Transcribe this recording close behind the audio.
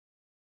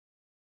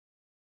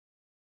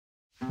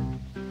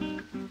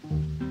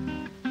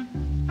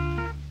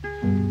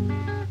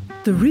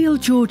The Real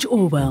George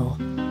Orwell,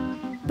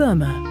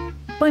 Burma,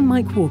 by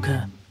Mike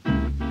Walker,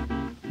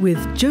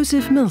 with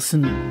Joseph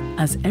Millson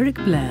as Eric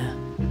Blair.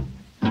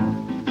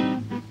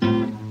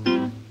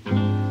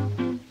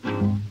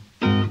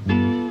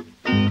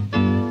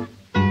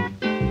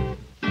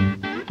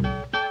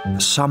 The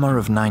summer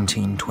of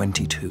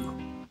 1922.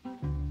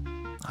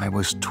 I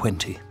was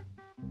 20.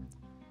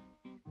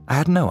 I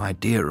had no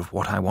idea of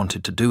what I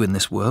wanted to do in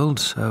this world,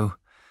 so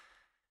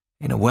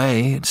in a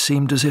way it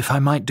seemed as if I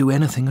might do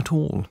anything at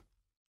all.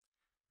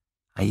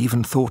 I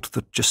even thought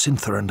that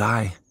Jacintha and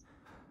I...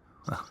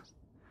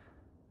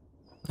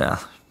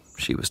 Well,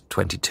 she was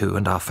 22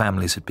 and our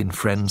families had been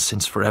friends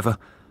since forever.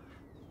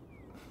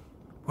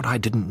 What I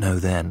didn't know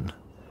then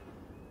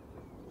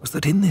was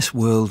that in this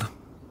world,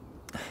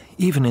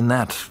 even in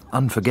that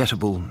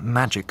unforgettable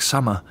magic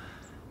summer,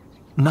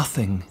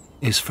 nothing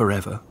is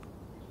forever.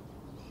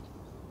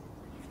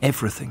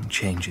 Everything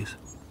changes.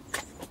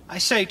 I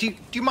say, do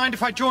you mind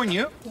if I join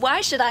you? Why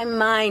should I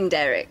mind,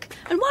 Eric?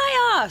 And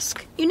why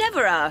ask? You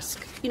never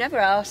ask. You never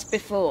asked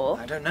before.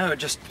 I don't know, it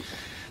just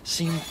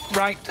seemed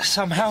right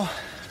somehow.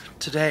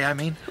 Today, I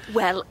mean.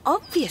 Well,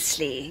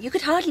 obviously. You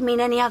could hardly mean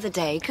any other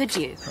day, could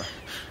you?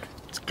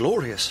 It's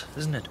glorious,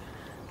 isn't it?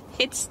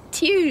 It's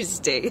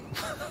Tuesday.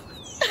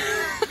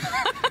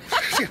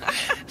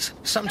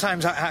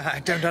 Sometimes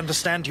I don't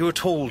understand you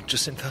at all,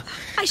 Jacintha.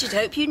 I should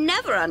hope you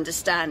never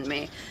understand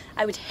me.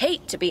 I would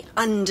hate to be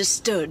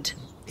understood.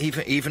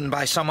 Even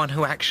by someone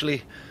who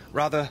actually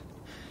rather...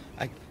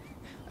 I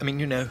mean,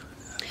 you know...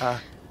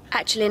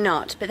 Actually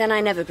not, but then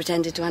I never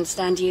pretended to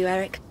understand you,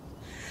 Eric.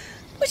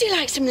 Would you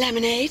like some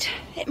lemonade?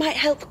 It might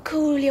help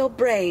cool your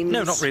brains.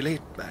 No, not really.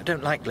 I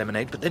don't like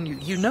lemonade, but then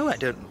you know I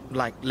don't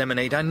like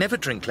lemonade. I never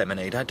drink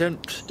lemonade. I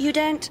don't... You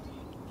don't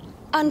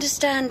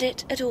understand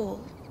it at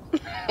all?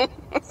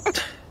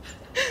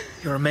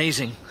 You're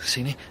amazing,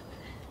 Sini.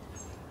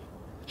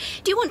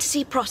 Do you want to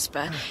see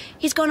Prosper?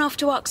 He's gone off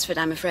to Oxford,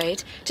 I'm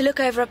afraid, to look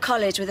over a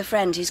college with a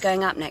friend who's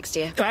going up next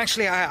year.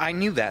 Actually, I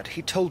knew that.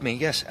 He told me,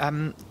 yes.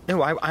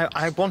 No,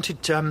 I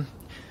wanted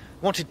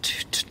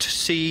to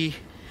see...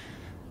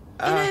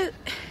 You know,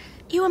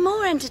 you were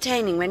more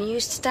entertaining when you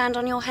used to stand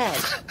on your head.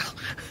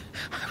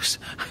 I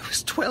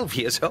was 12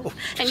 years old.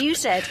 And you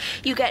said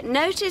you get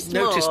noticed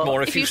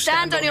more if you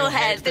stand on your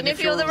head than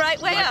if you're the right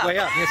way up.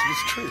 Yes,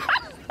 it's true.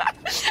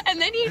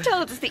 And then you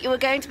told us that you were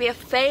going to be a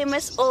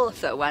famous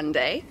author one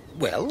day.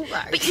 Well,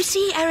 But you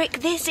see, Eric,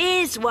 this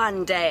is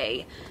one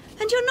day.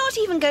 And you're not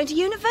even going to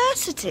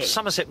university.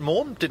 Somerset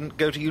Maugham didn't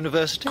go to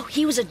university. Oh,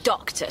 he was a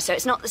doctor, so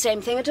it's not the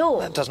same thing at all.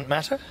 That doesn't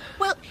matter.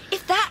 Well,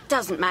 if that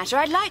doesn't matter,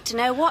 I'd like to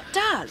know what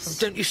does.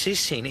 Don't you see,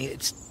 Sini,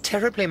 it's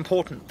terribly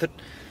important that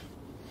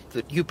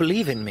you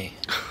believe in me.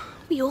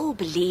 We all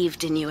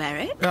believed in you,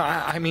 Eric. No,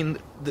 I mean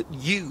that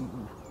you...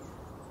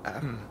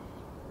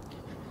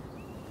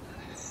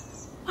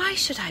 Why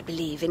should I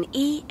believe in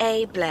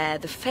E.A. Blair,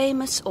 the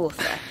famous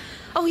author?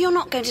 Oh, you're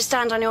not going to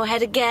stand on your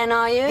head again,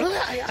 are you?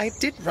 Well, I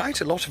did write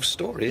a lot of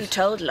stories. You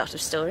told a lot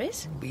of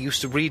stories. We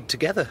used to read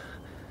together.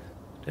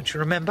 Don't you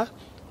remember?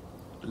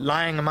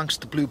 Lying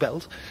amongst the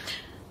bluebells.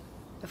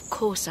 Of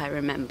course I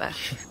remember.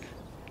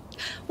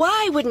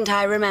 Why wouldn't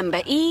I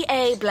remember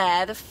E.A.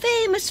 Blair, the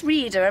famous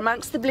reader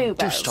amongst the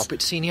bluebells? Do stop it,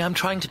 Sini. I'm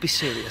trying to be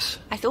serious.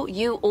 I thought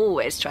you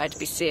always tried to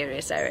be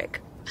serious, Eric.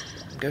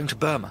 I'm going to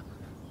Burma.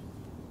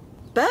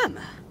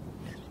 Burma?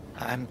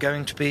 I'm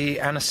going to be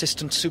an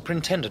assistant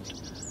superintendent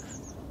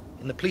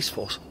in the police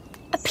force.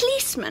 A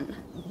policeman?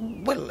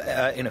 Well,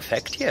 in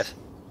effect, yes.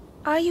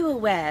 Are you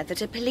aware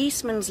that a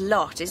policeman's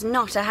lot is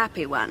not a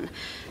happy one?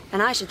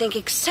 And I should think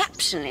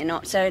exceptionally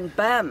not so in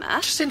Burma.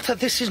 Jacintha,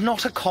 this is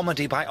not a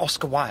comedy by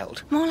Oscar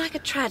Wilde. More like a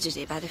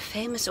tragedy by the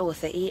famous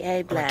author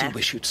E.A. Blair. I do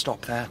wish you'd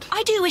stop that.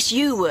 I do wish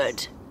you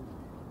would.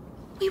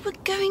 We were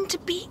going to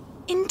be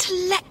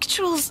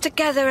intellectuals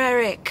together,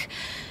 Eric.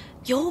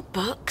 Your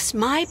books,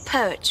 my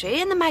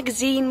poetry, and the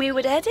magazine we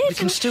would edit. We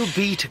can still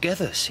be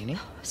together, Sini.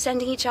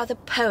 Sending each other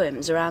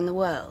poems around the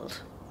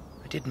world.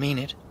 I did mean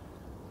it.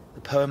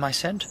 The poem I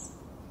sent.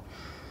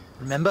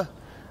 Remember?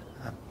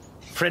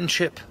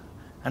 Friendship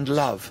and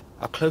love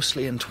are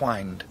closely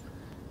entwined.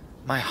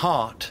 My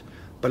heart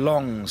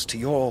belongs to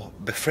your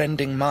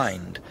befriending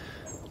mind.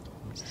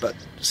 But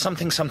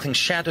something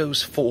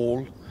shadows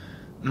fall.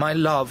 My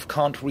love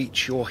can't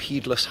reach your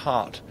heedless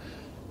heart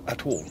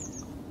at all.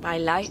 By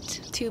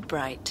light too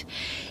bright,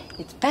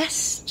 it's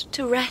best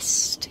to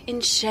rest in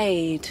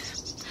shade.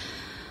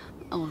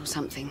 Or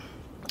something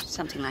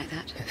like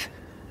that.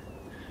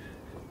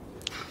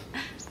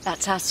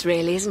 That's us,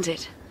 really, isn't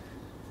it?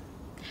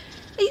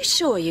 Are you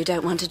sure you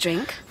don't want a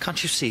drink?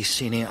 Can't you see,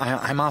 Sini,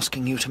 I'm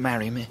asking you to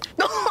marry me.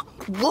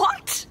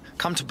 What?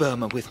 Come to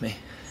Burma with me.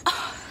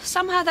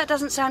 Somehow that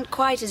doesn't sound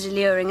quite as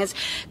alluring as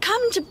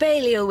come to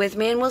Balliol with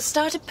me and we'll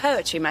start a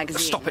poetry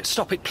magazine.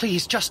 Stop it,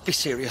 please. Just be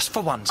serious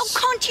for once. Oh,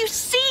 can't you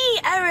see,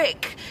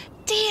 Eric?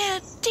 Dear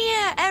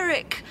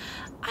Eric.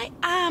 I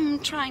am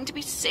trying to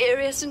be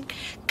serious and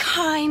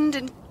kind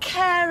and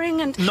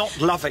caring and... Not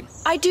loving.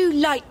 I do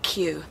like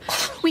you.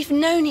 We've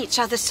known each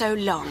other so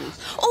long.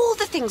 All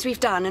the things we've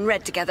done and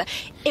read together.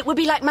 It would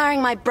be like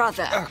marrying my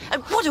brother.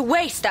 And what a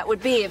waste that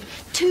would be of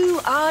two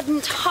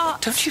ardent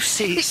hearts. Don't you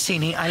see,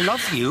 Sini, I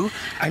love you.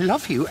 I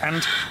love you,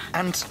 and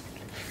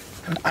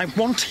I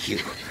want you.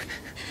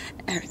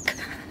 Eric,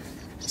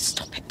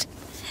 stop it.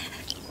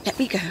 Let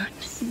me go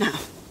now.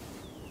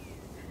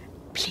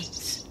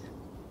 Please.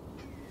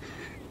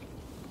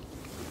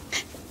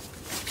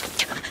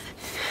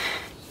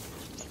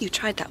 You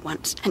tried that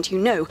once, and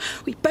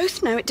we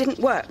both know it didn't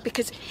work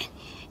because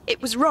it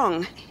was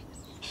wrong.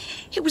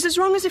 It was as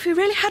wrong as if we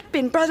really had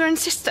been brother and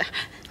sister.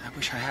 I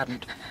wish I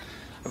hadn't.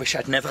 I wish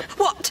I'd never...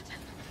 What?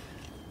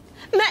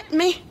 Met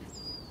me?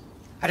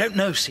 I don't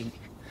know, Sini.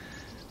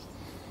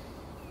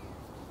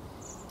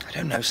 I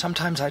don't know.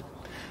 Sometimes I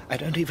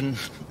don't even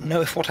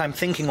know if what I'm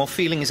thinking or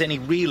feeling is any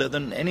realer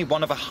than any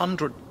one of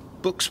 100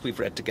 books we've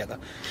read together.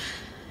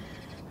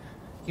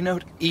 You know,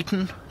 at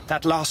Eton,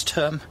 that last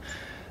term,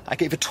 I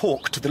gave a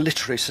talk to the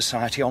Literary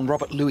Society on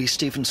Robert Louis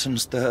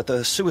Stevenson's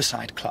The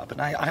Suicide Club,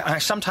 and I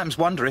sometimes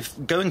wonder if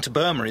going to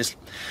Burma is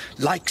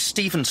like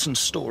Stevenson's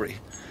story,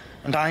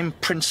 and I'm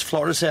Prince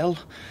Florizel,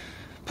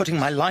 putting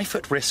my life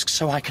at risk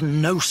so I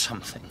can know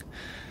something.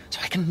 So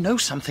I can know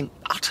something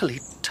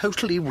utterly,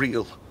 totally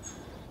real.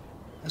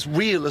 As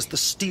real as the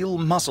steel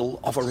muzzle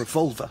of a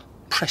revolver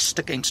pressed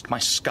against my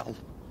skull.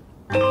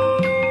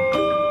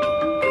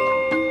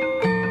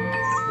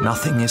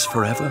 Nothing is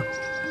forever.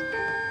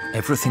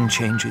 Everything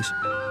changes.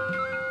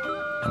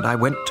 And I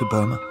went to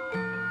Burma.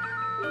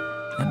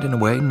 And in a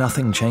way,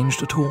 nothing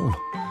changed at all.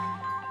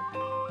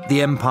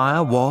 The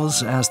empire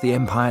was as the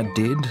empire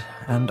did,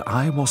 and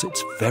I was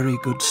its very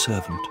good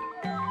servant.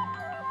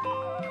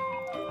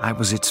 I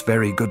was its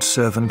very good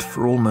servant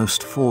for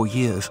almost 4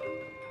 years.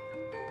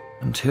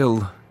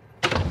 Until...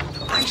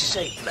 I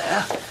say,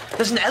 Blair,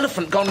 there's an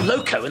elephant gone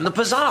loco in the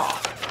bazaar.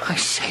 I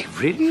say,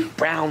 really?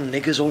 Brown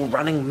niggers all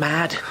running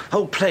mad.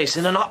 Whole place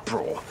in an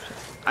uproar.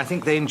 I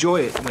think they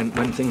enjoy it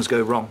when things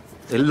go wrong.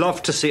 They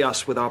love to see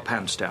us with our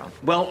pants down.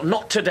 Well,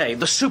 not today.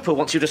 The super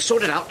wants you to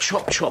sort it out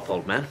chop chop,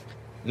 old man.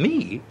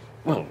 Me?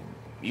 Well,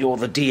 you're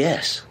the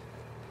DS.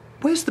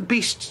 Where's the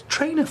beast's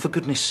trainer, for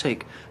goodness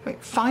sake?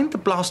 Find the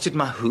blasted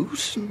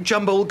mahout, and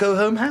Jumbo will go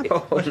home happy.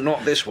 Oh,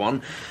 not this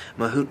one.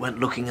 Mahout went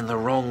looking in the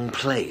wrong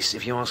place.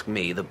 If you ask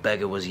me, the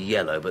beggar was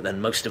yellow, but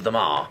then most of them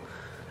are.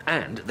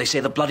 And they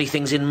say the bloody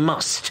thing's in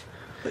must.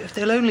 But if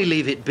they'll only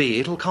leave it be,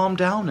 it'll calm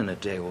down in a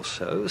day or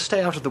so.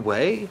 Stay out of the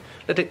way,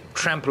 let it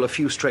trample a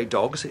few stray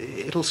dogs,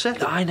 it'll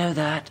settle. I know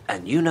that,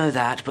 and you know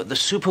that, but the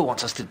super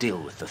wants us to deal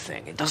with the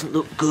thing. It doesn't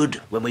look good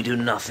when we do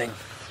nothing.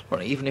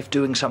 Well, even if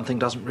doing something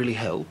doesn't really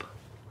help.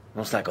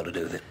 What's that got to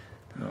do with it?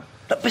 Oh.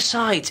 But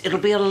besides, it'll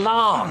be a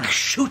lark,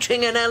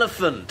 shooting an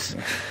elephant.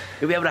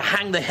 You'll be able to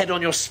hang the head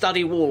on your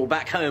study wall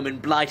back home in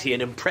Blighty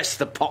and impress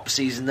the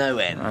popsies no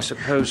end. I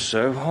suppose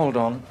so. Hold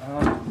on.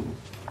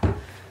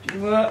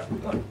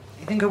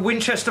 You think a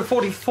Winchester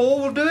 44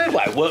 will do it?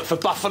 Well, it worked for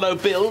Buffalo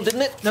Bill,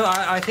 didn't it? No,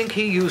 I think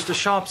he used a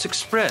Sharps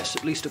Express,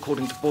 at least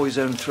according to Boy's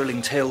Own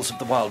Thrilling Tales of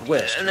the Wild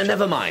West.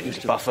 Never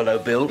mind, Buffalo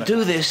Bill.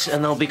 Do this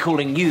and they'll be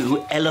calling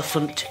you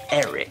Elephant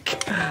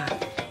Eric.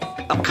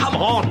 Oh, come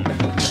on!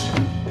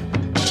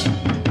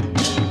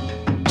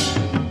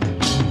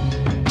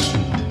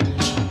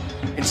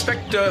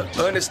 Inspector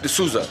Ernest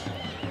D'Souza,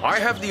 I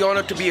have the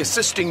honor to be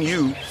assisting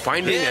you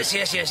finding...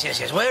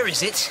 Yes. Where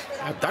is it?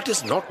 That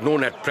is not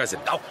known at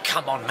present. Oh,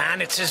 come on, man.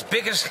 It's as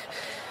big as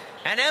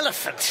an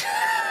elephant.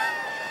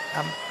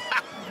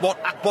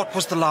 What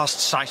was the last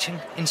sighting,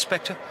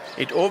 Inspector?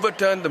 It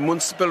overturned the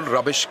municipal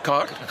rubbish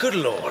cart. Good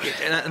Lord.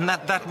 And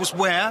that was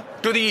where?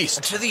 To the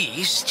east. To the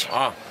east?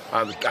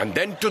 And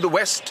then to the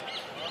west,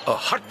 a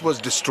hut was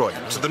destroyed.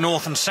 To the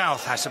north and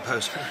south, I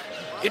suppose.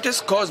 It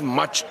has caused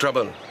much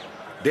trouble.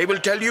 They will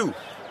tell you,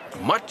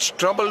 much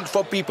trouble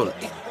for people.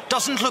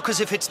 Doesn't look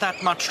as if it's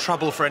that much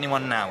trouble for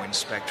anyone now,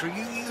 Inspector.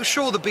 You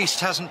sure the beast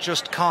hasn't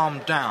just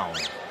calmed down?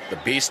 The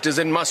beast is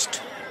in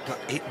must.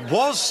 It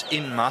was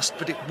in must,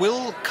 but it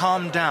will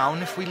calm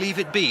down if we leave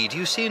it be. Do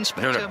you see,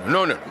 Inspector?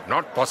 No,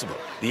 not possible.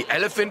 The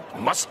elephant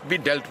must be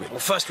dealt with. Well,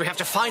 first we have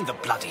to find the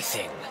bloody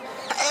thing.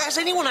 Has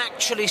anyone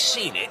actually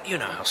seen it? You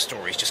know how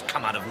stories just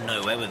come out of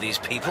nowhere with these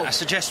people. I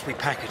suggest we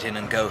pack it in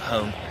and go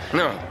home.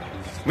 No.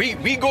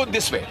 We go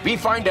this way. We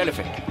find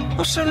elephant.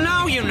 Oh, so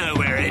now you know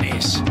where it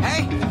is,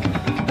 eh?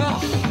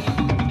 Oh.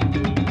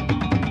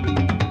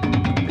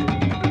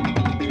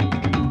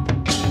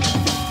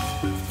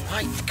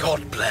 My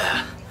God,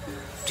 Blair.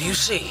 Do you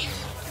see?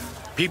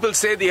 People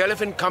say the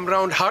elephant come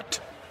round hut,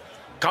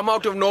 come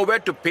out of nowhere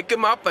to pick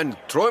him up and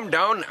throw him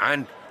down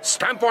and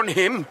stamp on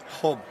him.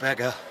 Poor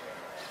beggar.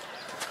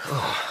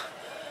 Oh,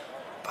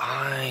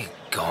 by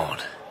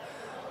God.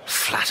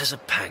 Flat as a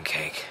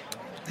pancake.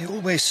 They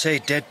always say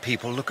dead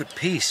people look at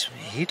peace.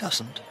 He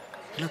doesn't.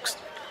 He looks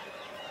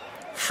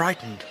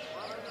frightened.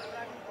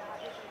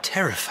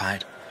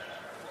 Terrified.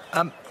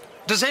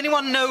 Does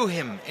anyone know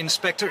him,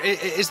 Inspector?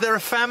 Is there a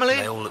family?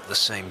 They all look the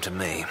same to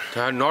me.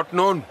 Not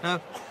known. No.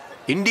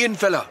 Indian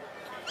fella.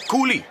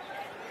 Coolie.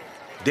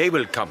 they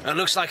will come. It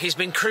looks like he's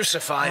been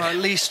crucified. Well, at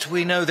least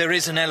we know there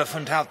is an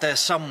elephant out there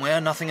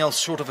somewhere. Nothing else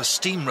short of a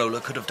steamroller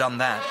could have done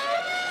that.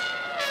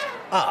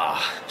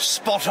 Ah,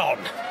 spot on.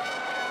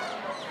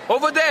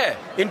 Over there,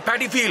 in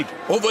Paddy Field.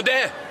 Over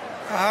there.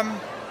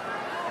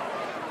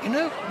 You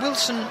know,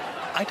 Wilson,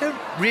 I don't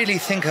really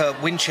think a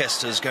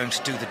Winchester's going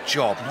to do the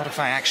job. Not if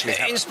I actually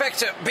have...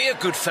 Inspector, be a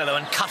good fellow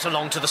and cut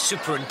along to the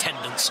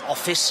superintendent's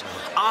office.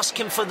 Ask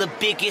him for the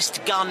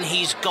biggest gun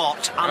he's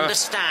got,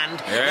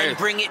 understand? Yeah. Then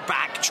bring it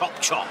back, chop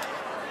chop.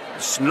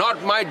 It's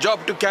not my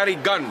job to carry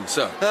guns,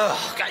 sir.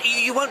 Ugh,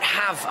 you won't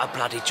have a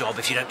bloody job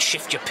if you don't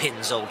shift your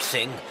pins, old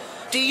thing.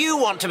 Do you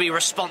want to be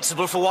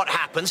responsible for what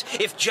happens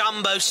if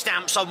Jumbo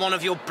stamps on one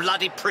of your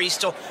bloody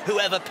priests or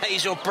whoever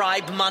pays your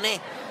bribe money?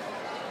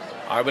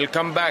 I will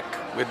come back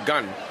with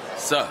gun,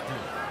 sir.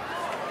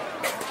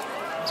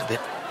 It's a bit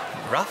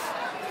rough.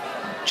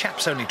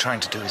 Chap's only trying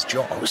to do his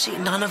job. Well, see,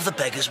 none of the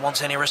beggars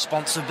wants any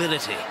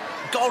responsibility.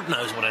 God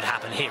knows what would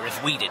happen here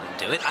if we didn't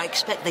do it. I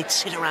expect they'd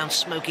sit around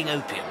smoking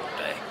opium all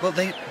day. Well,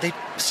 they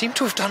seem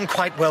to have done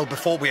quite well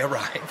before we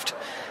arrived.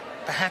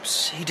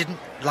 Perhaps he didn't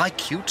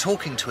like you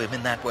talking to him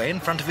in that way in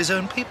front of his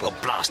own people.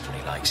 Well, blast what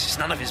he likes. It's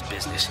none of his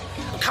business.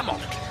 Well, come on,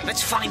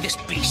 let's find this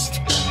beast.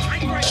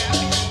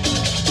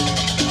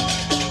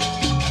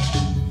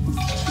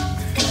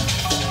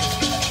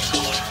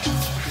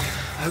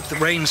 I hope the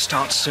rain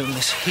starts soon.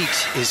 This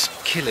heat is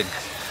killing.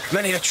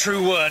 Many a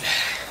true word.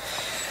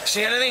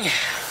 See anything?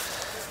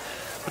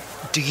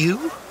 Do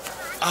you?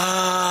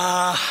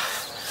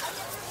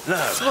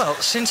 No. Well,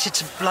 since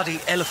it's a bloody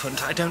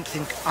elephant, I don't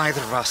think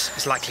either of us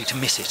is likely to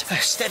miss it.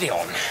 Steady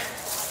on.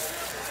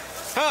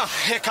 Ah,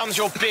 here comes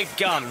your big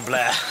gun,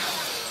 Blair.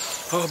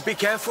 Oh, be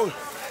careful.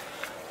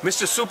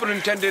 Mr.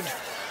 Superintendent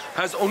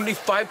has only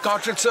 5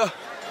 cartridges, sir.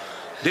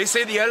 They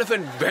say the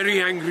elephant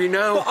very angry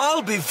now. Well,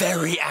 I'll be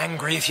very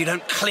angry if you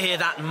don't clear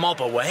that mob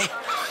away.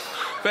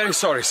 Very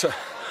sorry, sir.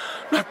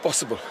 Not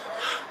possible.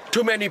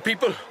 Too many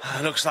people.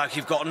 Looks like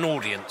you've got an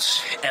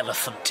audience,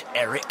 Elephant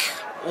Eric.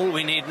 All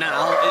we need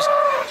now is...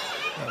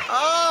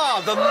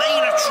 Ah, the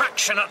main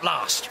attraction at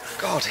last.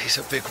 God, he's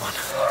a big one.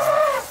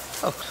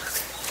 Oh,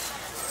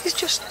 he's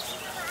just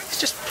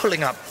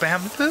pulling up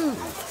bamboo.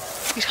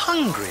 He's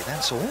hungry,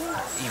 that's all.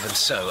 Even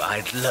so,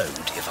 I'd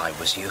load if I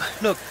was you.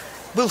 Look,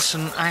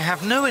 Wilson, I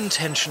have no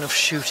intention of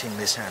shooting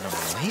this animal.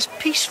 He's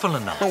peaceful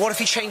enough. Well, what if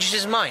he changes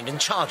his mind and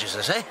charges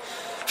us, eh?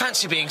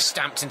 Fancy being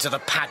stamped into the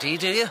paddy,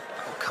 do you?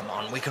 Oh, come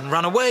on, we can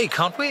run away,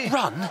 can't we?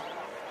 Run?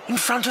 In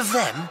front of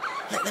them?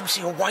 Let them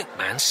see a white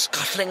man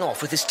scuttling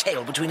off with his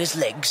tail between his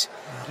legs?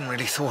 I hadn't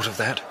really thought of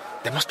that.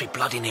 There must be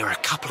bloody near a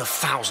couple of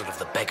thousand of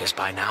the beggars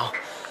by now.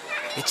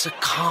 It's a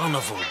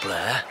carnival,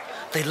 Blair.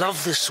 They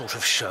love this sort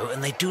of show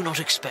and they do not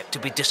expect to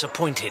be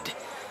disappointed.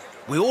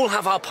 We all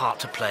have our part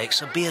to play,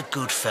 so be a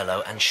good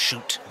fellow and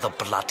shoot the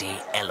bloody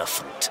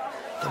elephant.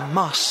 The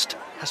must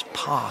has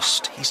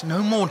passed. He's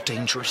no more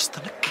dangerous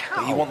than a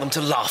cow. You want them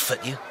to laugh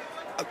at you?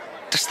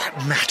 Does that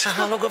matter?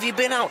 How long have you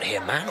been out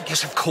here, man?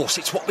 Yes, of course.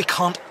 It's what we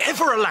can't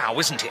ever allow,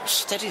 isn't it?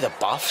 Steady the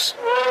buffs.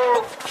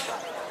 Oh,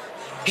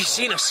 he's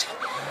seen us.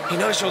 He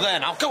knows you're there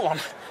now. Go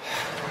on.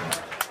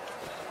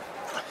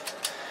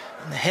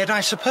 In the head,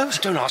 I suppose?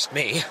 Don't ask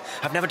me.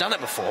 I've never done it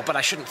before, but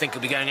I shouldn't think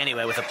he'll be going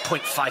anywhere with a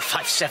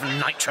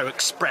 .557 Nitro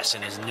Express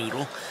in his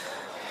noodle.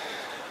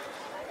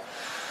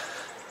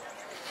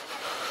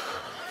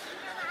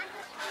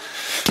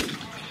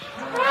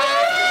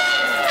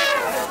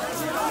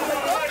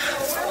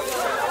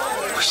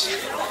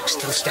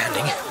 Still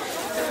standing.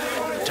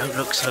 Don't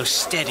look so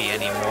steady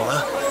anymore,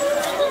 though.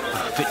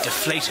 A bit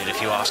deflated,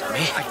 if you ask me.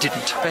 I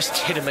didn't. Best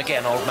hit him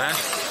again, old man.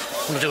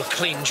 Want to do a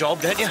clean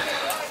job, don't you?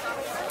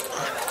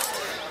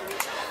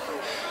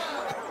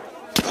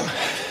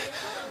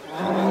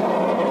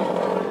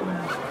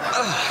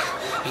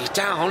 He's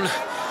down,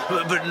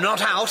 but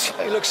not out.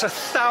 He looks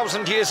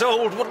 1,000 years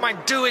old. What am I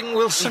doing,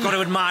 Wilson? You've got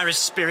to admire his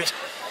spirit.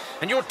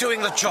 And you're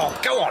doing the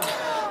job. Go on.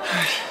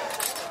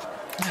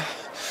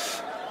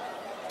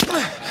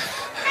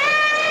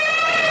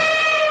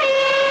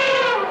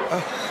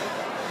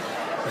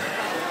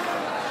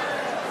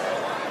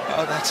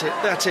 Oh,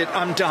 that's it,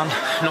 I'm done.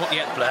 Not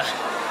yet, Blair.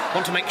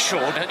 Want to make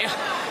sure, don't you?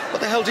 What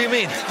the hell do you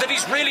mean? That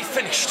he's really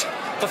finished,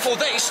 before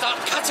they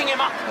start cutting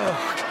him up. Oh.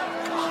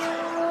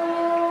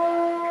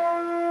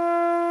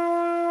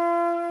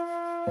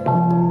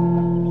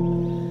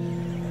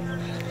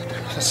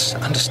 Let's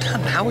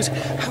understand, how is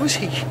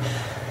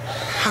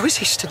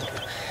he still...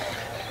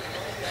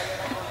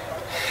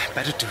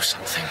 Better do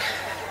something,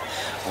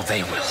 or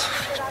they will.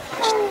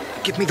 Just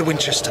give me the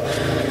Winchester.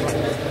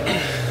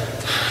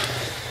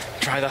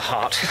 Try the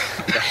heart.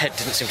 The head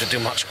didn't seem to do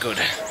much good.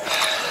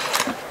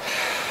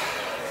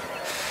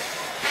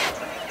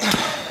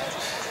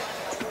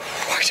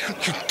 Why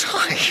don't you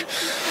die?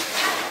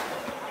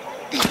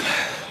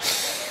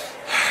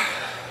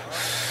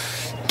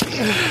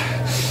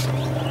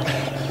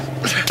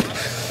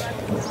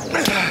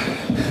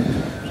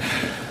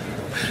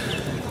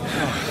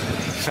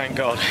 Thank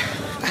God.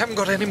 I haven't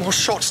got any more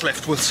shots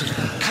left, Wilson.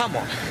 Come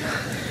on.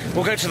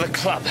 We'll go to the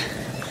club.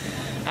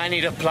 I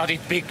need a bloody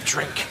big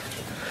drink.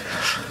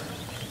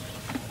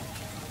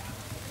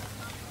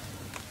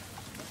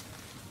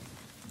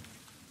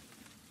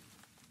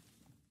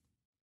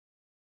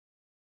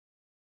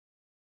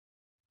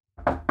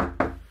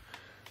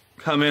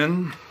 Come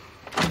in.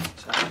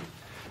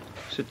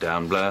 Sit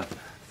down, Blair.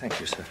 Thank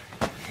you, sir.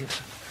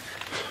 Yes,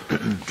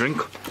 Drink?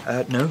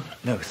 No,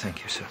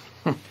 thank you, sir.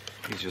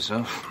 Please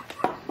yourself.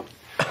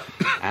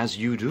 As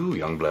you do,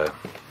 young Blair.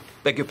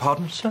 Beg your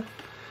pardon, sir?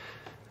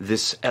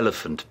 This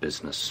elephant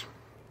business.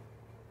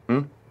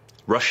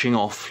 Rushing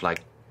off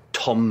like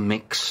Tom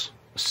Mix,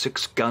 a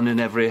 6-gun in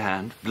every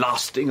hand,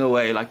 blasting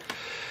away like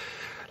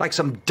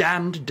some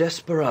damned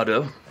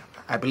desperado.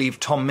 I believe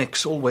Tom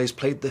Mix always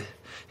played the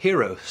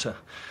hero, sir.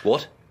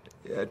 What?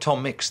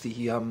 Tom Mix,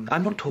 the, I'm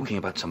not talking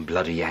about some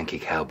bloody Yankee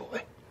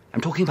cowboy.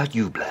 I'm talking about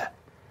you, Blair.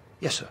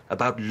 Yes, sir.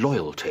 About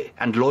loyalty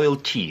and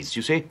loyalties,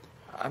 you see?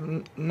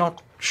 I'm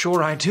not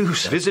sure I do,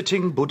 sir.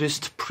 Visiting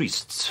Buddhist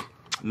priests,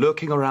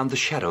 lurking around the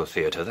shadow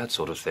theatre, that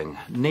sort of thing.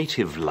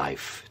 Native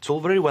life. It's all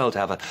very well to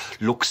have a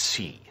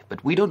look-see,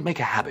 but we don't make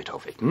a habit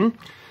of it,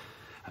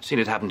 I've seen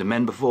it happen to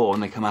men before when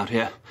they come out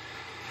here.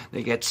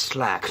 They get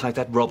slack, like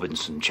that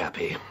Robinson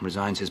chappie.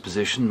 Resigns his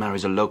position,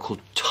 marries a local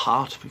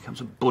tart,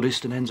 becomes a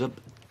Buddhist and ends up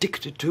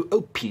addicted to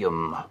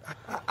opium.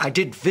 I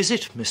did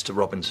visit Mr.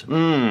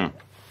 Robinson.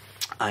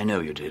 I know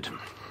you did.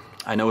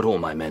 I know what all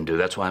my men do.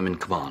 That's why I'm in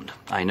command.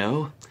 I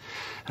know,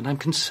 and I'm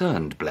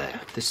concerned,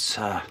 Blair. This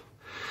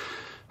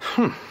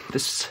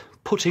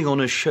putting on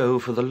a show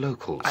for the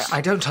locals. I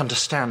don't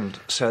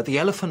understand, sir. The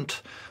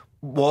elephant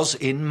was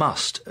in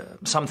must.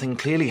 Something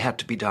clearly had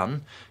to be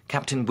done.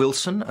 Captain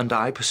Wilson and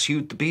I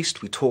pursued the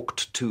beast. We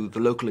talked to the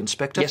local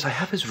inspector. Yes, I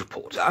have his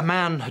report. A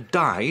man had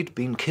died,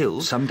 been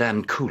killed. Some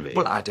damned coolie.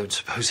 Well, I don't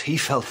suppose he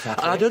felt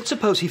that way. I don't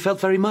suppose he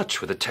felt very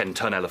much with a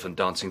 10-ton elephant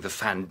dancing the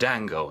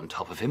fandango on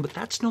top of him, but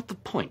that's not the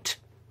point.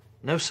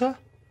 No, sir?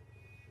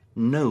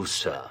 No,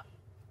 sir.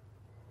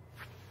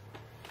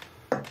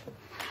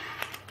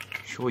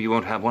 Sure you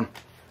won't have one?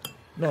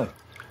 No.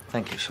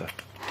 Thank you, sir.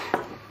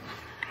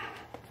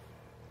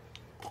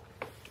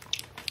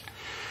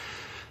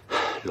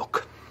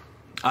 Look,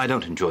 I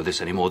don't enjoy this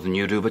any more than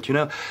you do, but you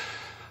know...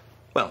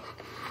 Well,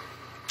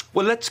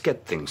 let's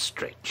get things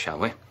straight, shall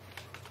we?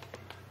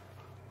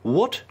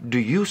 What do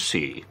you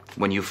see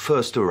when you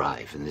first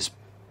arrive in this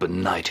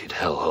benighted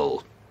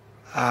hellhole?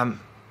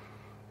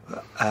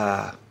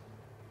 I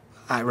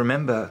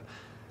remember...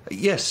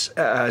 Yes,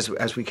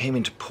 as we came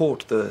into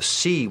port, the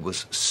sea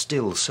was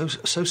still, so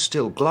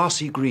still,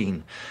 glassy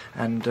green,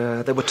 and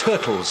there were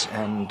turtles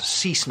and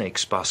sea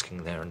snakes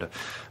basking there, and a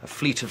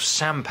fleet of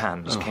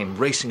sampans came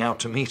racing out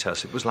to meet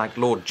us. It was like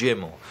Lord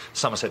Jim or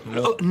Somerset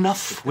Maugham.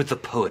 Enough with the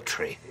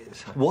poetry.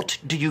 What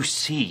do you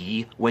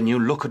see when you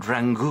look at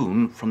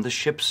Rangoon from the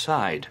ship's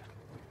side?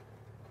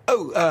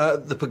 Oh,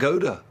 the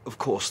pagoda, of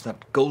course,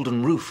 that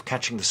golden roof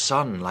catching the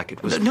sun like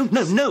it was... No,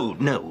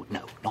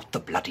 not the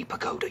bloody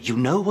pagoda. You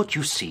know what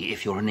you see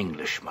if you're an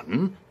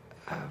Englishman.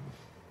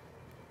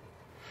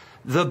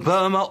 The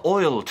Burma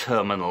oil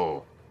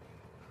terminal.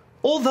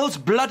 All those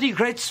bloody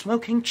great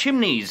smoking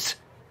chimneys.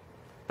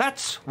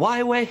 That's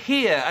why we're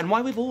here and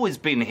why we've always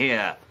been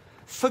here.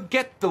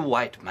 Forget the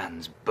white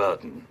man's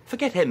burden.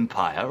 Forget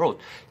empire or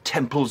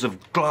temples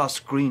of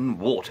glass-green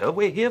water.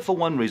 We're here for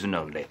one reason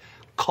only.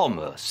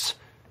 Commerce.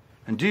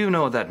 And do you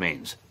know what that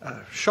means?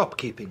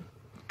 Shopkeeping,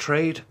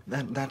 trade,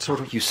 that sort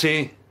of... You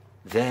see,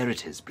 there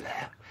it is,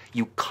 Blair.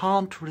 You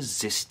can't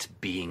resist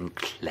being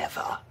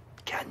clever,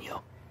 can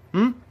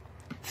you?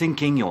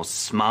 Thinking you're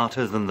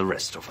smarter than the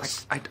rest of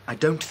us. I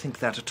don't think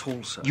that at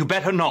all, sir. You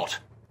better not.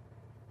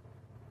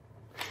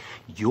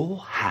 Your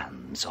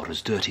hands are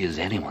as dirty as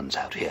anyone's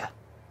out here.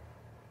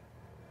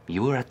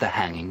 You were at the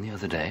hanging the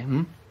other day,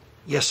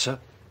 Yes, sir.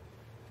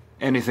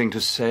 Anything to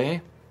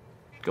say?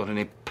 Got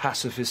any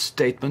pacifist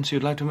statements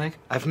you'd like to make?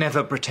 I've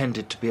never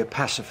pretended to be a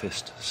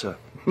pacifist, sir.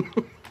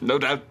 No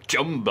doubt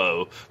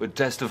Jumbo would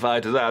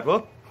testify to that,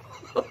 what?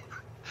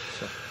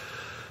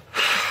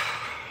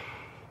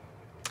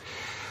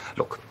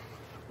 Look,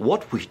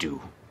 what we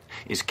do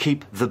is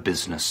keep the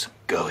business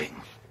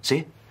going,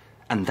 see?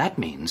 And that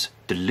means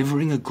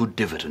delivering a good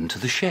dividend to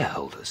the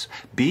shareholders,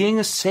 being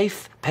a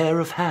safe pair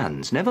of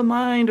hands, never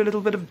mind a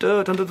little bit of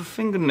dirt under the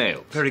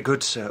fingernails. Very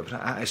good, sir, but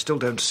I still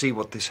don't see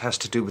what this has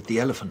to do with the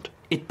elephant.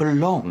 It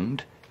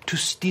belonged to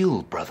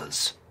Steele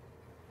Brothers.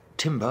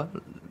 Timber?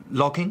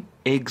 Logging?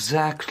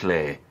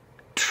 Exactly.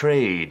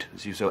 Trade,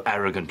 as you so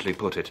arrogantly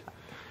put it.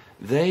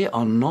 They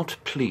are not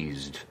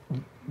pleased.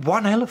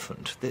 One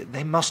elephant?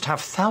 They must have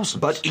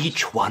thousands. But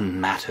each one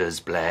matters,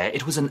 Blair.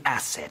 It was an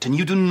asset, and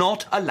you do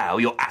not allow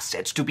your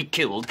assets to be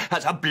killed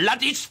as a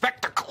bloody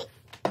spectacle.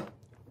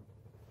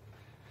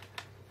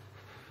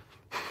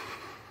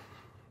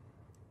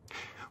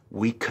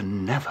 We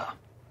can never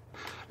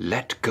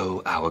let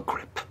go our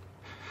grip.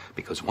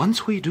 Because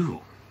once we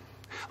do,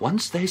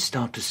 once they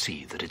start to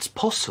see that it's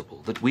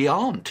possible that we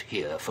aren't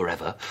here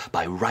forever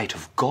by right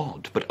of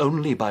God, but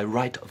only by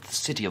right of the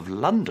City of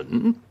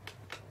London...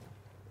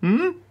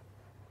 Do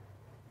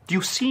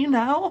you see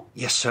now?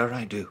 Yes, sir,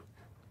 I do.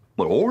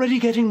 We're already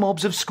getting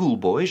mobs of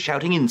schoolboys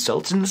shouting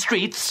insults in the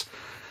streets,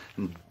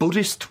 and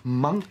Buddhist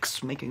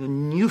monks making a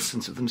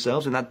nuisance of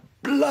themselves in that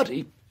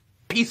bloody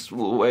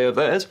peaceful way of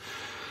theirs.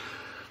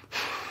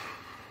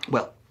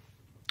 Well,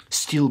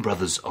 Steele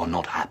Brothers are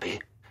not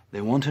happy.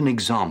 They want an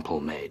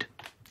example made.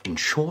 In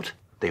short,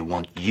 they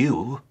want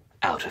you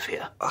out of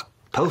here.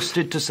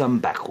 Posted to some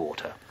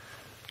backwater.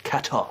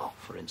 Qatar,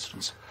 for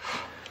instance.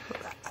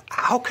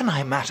 How can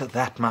I matter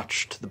that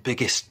much to the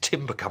biggest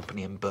timber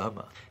company in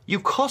Burma? You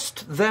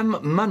cost them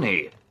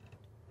money.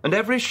 And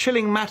every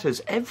shilling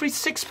matters, every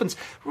sixpence.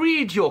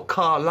 Read your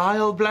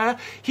Carlyle, Blair.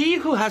 He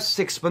who has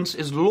sixpence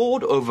is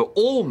lord over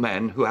all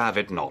men who have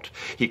it not.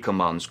 He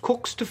commands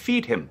cooks to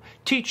feed him,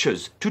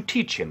 teachers to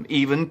teach him,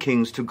 even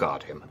kings to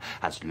guard him,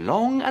 as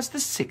long as the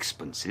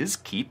sixpences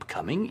keep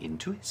coming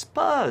into his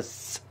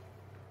purse.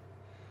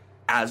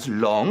 As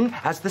long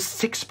as the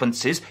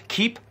sixpences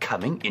keep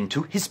coming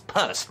into his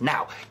purse.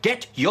 Now,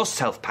 get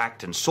yourself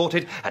packed and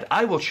sorted, and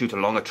I will shoot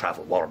along a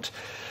travel warrant.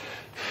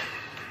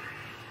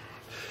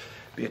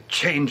 Be a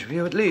change for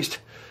you, at least.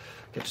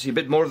 Get to see a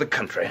bit more of the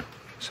country.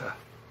 So,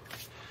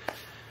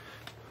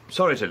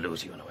 sorry to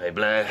lose you in a way,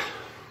 Blair.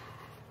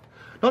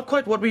 Not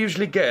quite what we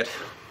usually get.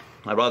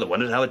 I rather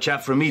wondered how a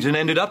chap from Eton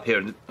ended up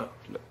here.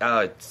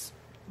 It's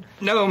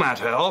no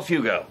matter. Off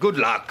you go. Good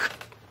luck.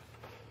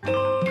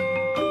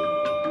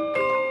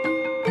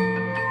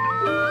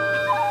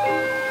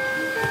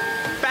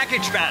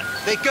 Baggage van.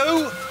 They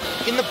go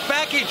in the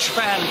baggage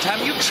van,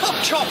 Tam. You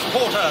chop,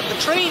 porter. The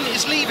train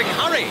is leaving.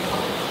 Hurry.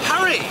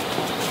 Hurry.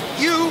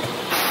 You,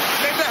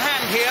 lend a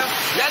hand here.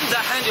 Lend a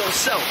hand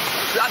yourself.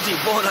 Bloody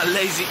born a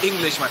lazy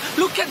Englishman.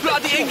 Look at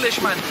bloody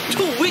Englishman.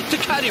 Too weak to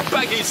carry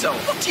baggage.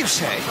 What do you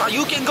say?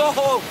 You can go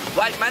home,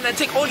 white man, and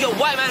take all your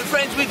white man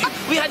friends with you.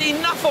 We had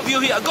enough of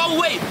you here. Go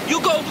away. You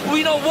go.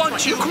 We don't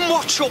want you. You can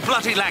watch your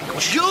bloody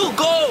language. You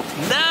go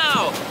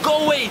now.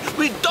 Go away.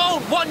 We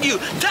don't want you.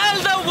 Tell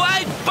the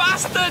white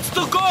bastards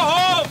to go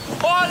home.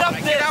 All of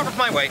them. Get out of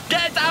my way.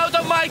 Get out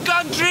of my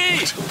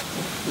country.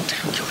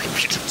 Damn your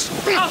impudence.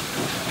 Get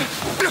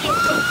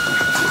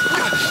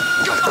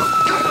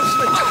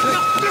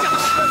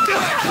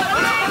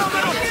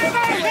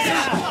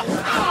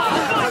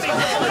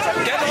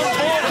on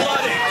board,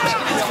 bloody.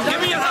 Give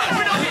me your hand.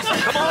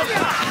 Come on.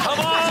 Come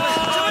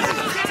on.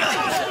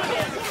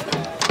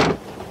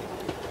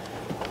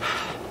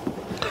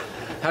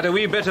 Had a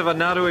wee bit of a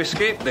narrow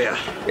escape there.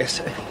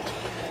 Yes,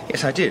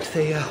 yes, I did.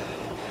 They,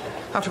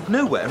 out of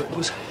nowhere, it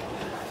was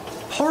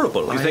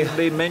horrible. You think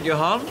they meant you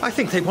harm? I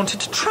think they wanted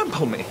to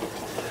trample me.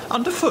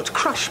 Underfoot,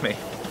 crush me.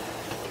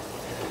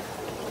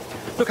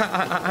 Look,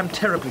 I'm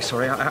terribly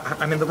sorry.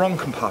 I'm in the wrong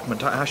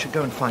compartment. I should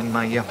go and find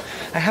my...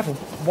 I have a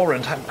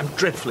warrant. I'm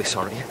dreadfully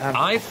sorry.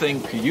 I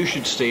think you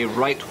should stay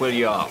right where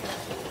you are.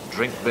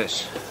 Drink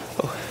this.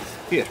 Oh.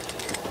 Here.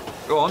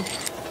 Go on.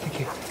 Thank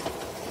you.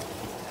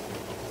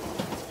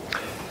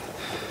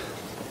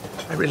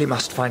 I really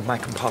must find my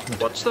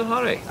compartment. What's the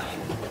hurry?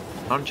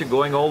 Aren't you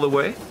going all the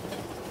way?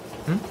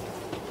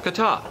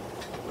 Qatar.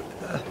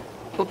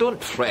 Well,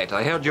 don't fret.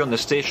 I heard you on the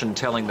station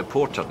telling the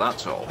porter,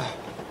 that's all.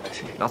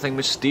 Nothing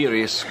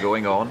mysterious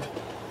going on.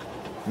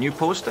 New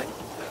posting?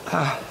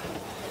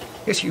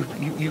 Yes,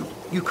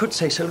 you could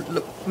say so.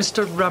 Look,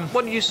 Mr.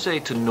 What do you say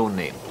to no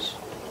names?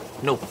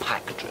 No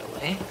pack drill,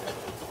 eh?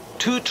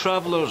 Two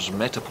travellers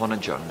met upon a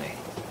journey.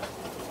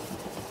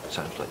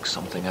 Sounds like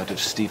something out of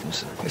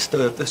Stevenson. It's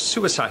the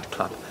Suicide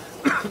Club.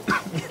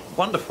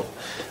 Wonderful.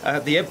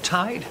 The ebb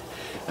tide,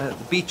 the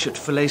beach at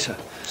Falesa.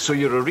 So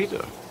you're a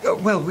reader?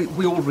 Well,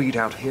 we all read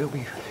out here.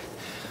 We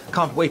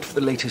can't wait for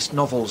the latest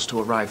novels to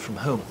arrive from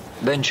home.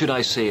 Then should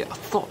I say a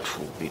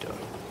thoughtful reader?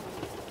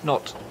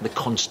 Not the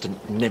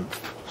constant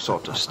nymph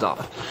sort of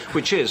stuff,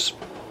 which is,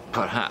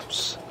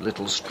 perhaps, a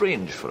little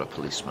strange for a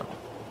policeman.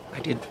 I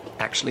did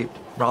actually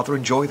rather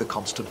enjoy the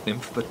constant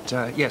nymph, but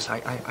yes,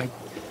 I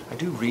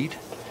do read.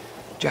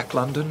 Jack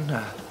London,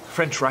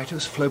 French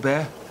writers,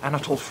 Flaubert,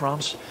 Anatole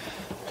France.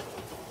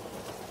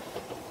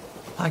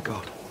 My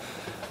God.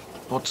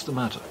 What's the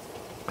matter?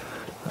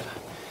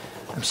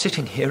 I'm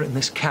sitting here in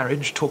this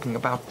carriage talking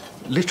about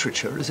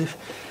literature as if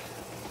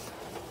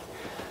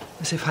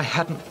I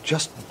hadn't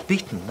just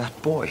beaten that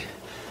boy.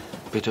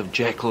 Bit of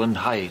Jekyll and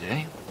Hyde,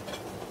 eh?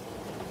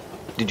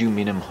 Did you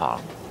mean him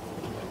harm?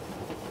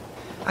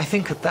 I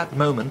think at that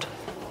moment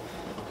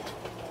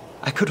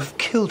I could have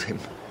killed him.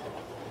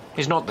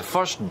 He's not the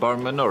first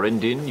Burman or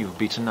Indian you've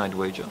beaten, I'd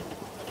wager.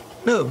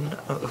 No,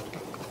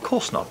 of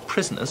course not.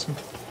 Prisoners.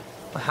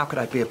 Well, how could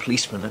I be a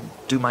policeman and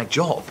do my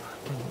job?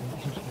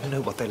 You know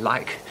what they're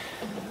like.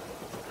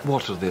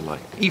 What are they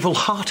like?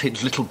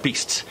 Evil-hearted little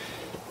beasts.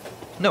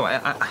 No,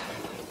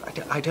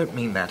 I don't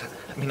mean that.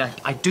 I mean,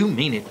 I do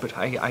mean it, but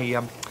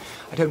I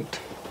don't...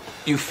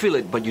 You feel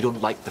it, but you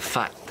don't like the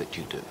fact that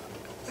you do.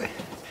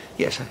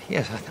 Yes,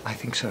 I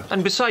think so.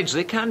 And besides,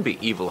 they can be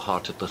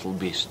evil-hearted little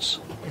beasts.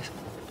 Yes.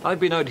 I've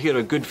been out here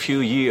a good few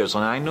years,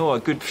 and I know a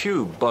good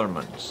few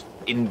Burmans,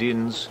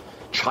 Indians,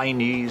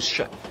 Chinese,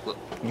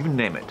 you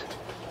name it.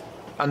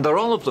 And they're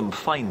all of them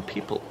fine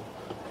people.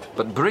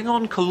 But bring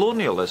on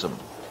colonialism,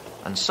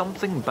 and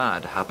something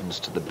bad happens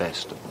to the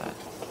best of men.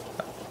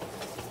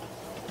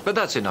 But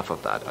that's enough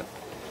of that.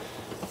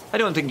 I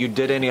don't think you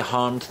did any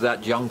harm to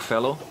that young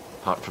fellow,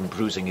 apart from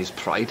bruising his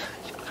pride.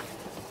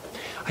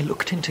 I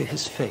looked into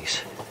his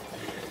face.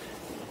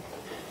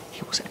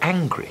 He was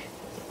angry.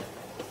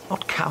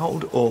 not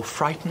cowed or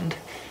frightened.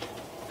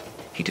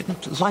 He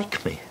didn't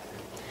like me.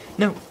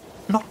 No,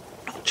 not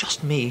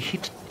just me. He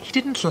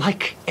didn't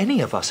like any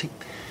of us.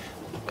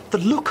 The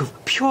look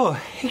of pure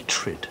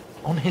hatred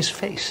on his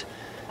face.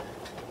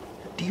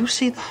 Do you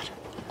see that?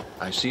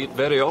 I see it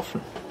very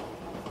often.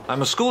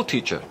 I'm a school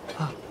teacher,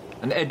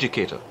 an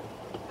educator.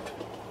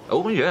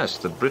 Oh yes,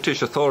 the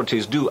British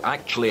authorities do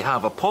actually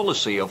have a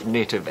policy of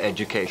native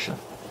education.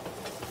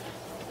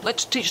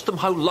 Let's teach them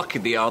how lucky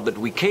they are that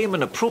we came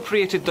and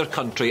appropriated their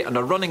country and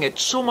are running it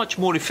so much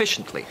more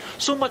efficiently,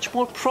 so much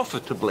more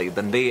profitably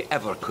than they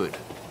ever could.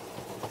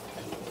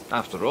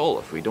 After all,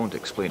 if we don't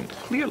explain it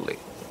clearly,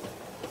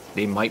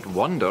 they might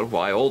wonder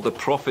why all the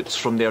profits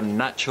from their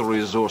natural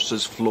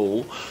resources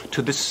flow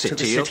to the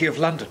city of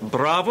London.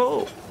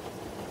 Bravo!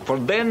 For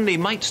then they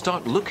might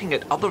start looking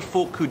at other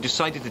folk who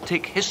decided to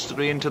take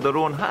history into their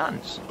own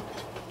hands.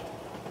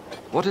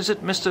 What is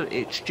it Mr.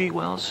 H.G.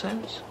 Wells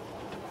says?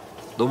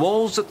 The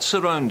walls that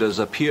surround us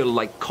appear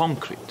like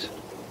concrete,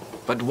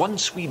 but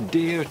once we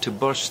dare to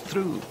burst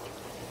through,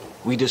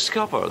 we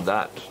discover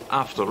that,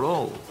 after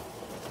all,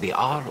 they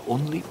are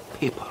only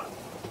paper.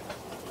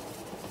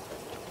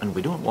 And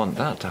we don't want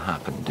that to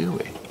happen, do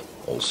we?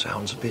 All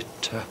sounds a bit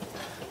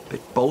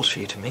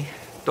bolshy to me.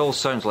 It all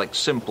sounds like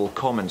simple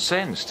common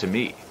sense to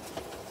me.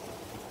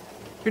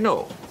 You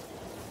know,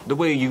 the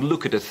way you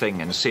look at a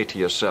thing and say to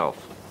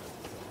yourself,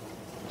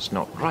 it's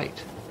not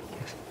right.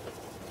 Yes.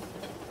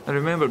 I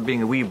remember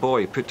being a wee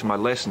boy put to my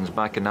lessons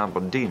back in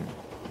Aberdeen.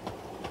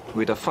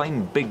 We had a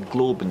fine big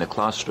globe in the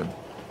classroom,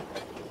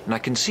 and I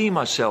can see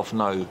myself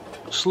now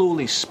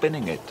slowly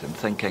spinning it and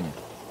thinking,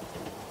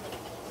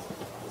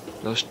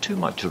 there's too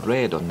much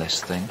red on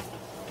this thing.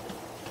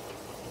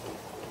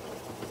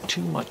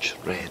 Too much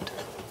red.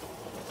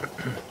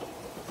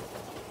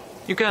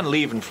 You can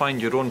leave and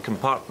find your own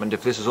compartment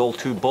if this is all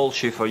too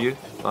bolshy for you,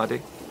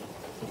 laddie.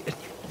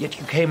 Yet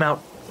you came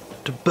out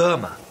to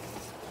Burma.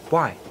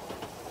 Why?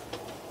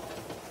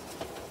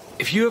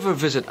 If you ever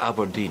visit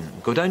Aberdeen,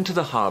 go down to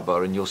the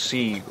harbour and you'll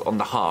see on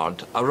the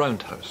Hard a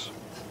roundhouse.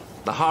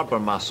 The harbour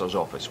master's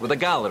office, with a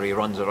gallery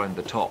runs around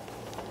the top.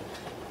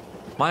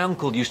 My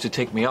uncle used to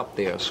take me up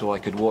there so I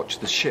could watch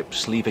the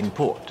ships leaving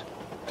port,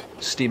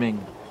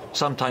 steaming,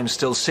 sometimes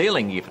still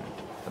sailing even,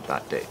 at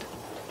that date.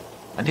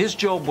 And his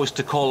job was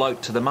to call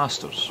out to the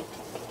masters,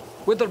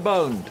 "Whither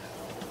bound?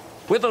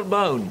 Whither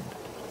bound?"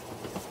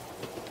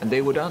 And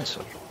they would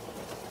answer,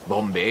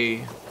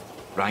 "Bombay,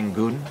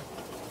 Rangoon,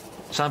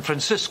 San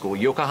Francisco,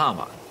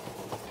 Yokohama,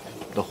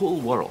 the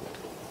whole world."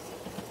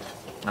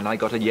 And I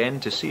got a yen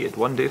to see it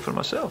one day for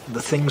myself.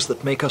 The things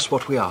that make us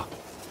what we are.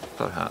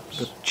 Perhaps.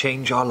 That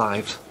change our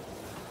lives.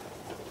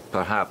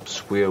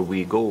 Perhaps where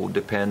we go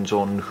depends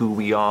on who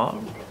we are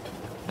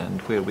and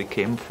where we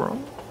came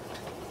from.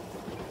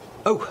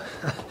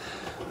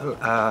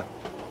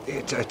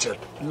 It's a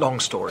long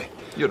story.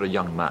 You're a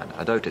young man.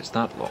 I doubt it's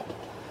that long.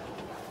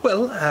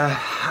 Well,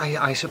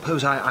 I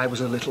suppose I was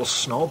a little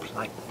snob,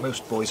 like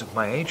most boys of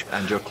my age.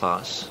 And your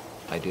class,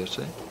 I dare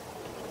say?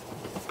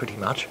 Pretty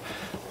much.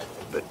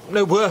 But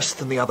no worse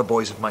than the other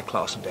boys of my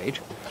class and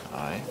age.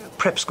 Aye.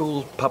 Prep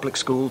school, public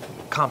school,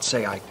 can't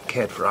say I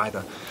cared for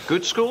either.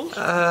 Good schools?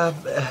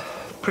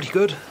 Pretty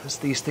good, as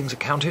these things are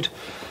counted.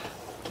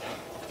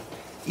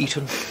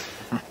 Eton.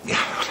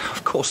 Yeah,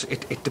 of course,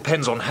 it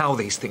depends on how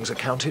these things are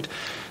counted.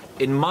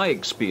 In my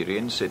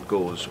experience, it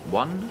goes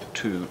 1,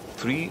 2,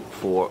 3,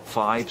 4,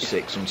 5,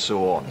 6, and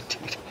so on.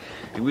 Indeed.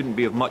 It wouldn't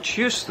be of much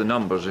use, the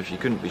numbers, if you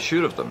couldn't be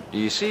sure of them. Do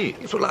you see?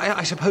 Well,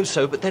 I suppose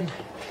so, but then...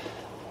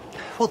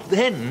 Well,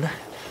 then,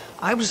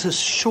 I was as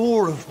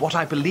sure of what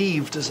I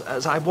believed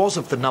as I was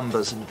of the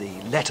numbers and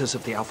the letters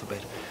of the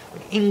alphabet.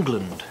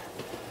 England.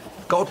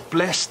 God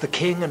bless the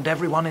king and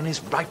everyone in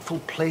his rightful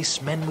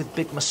place, men with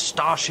big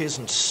moustaches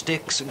and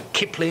sticks, and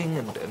Kipling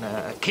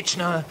and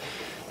Kitchener,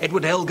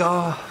 Edward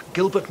Elgar,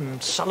 Gilbert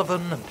and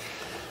Sullivan, and...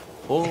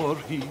 For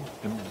he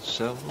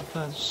himself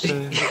has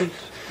said it,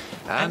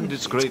 and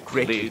it's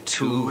greatly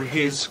to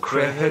his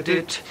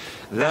credit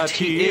that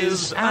he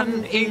is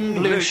an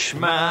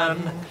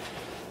Englishman.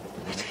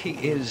 That he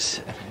is...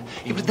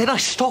 Yeah, but then I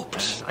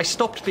stopped. I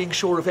stopped being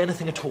sure of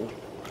anything at all.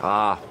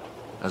 Ah,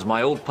 as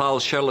my old pal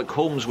Sherlock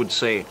Holmes would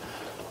say,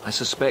 I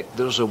suspect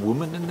there's a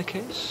woman in the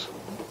case?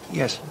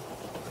 Yes,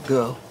 a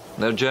girl.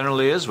 There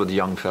generally is with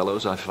young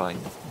fellows, I find.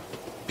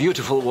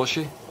 Beautiful, was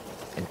she?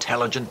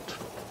 Intelligent,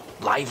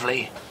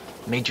 lively,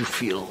 made you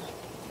feel...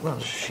 Well,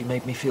 she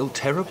made me feel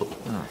terrible,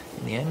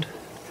 in the end.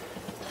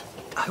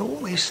 I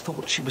always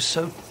thought she was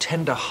so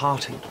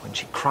tender-hearted when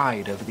she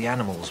cried over the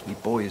animals we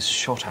boys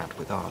shot at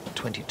with our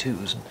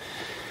 .22s, and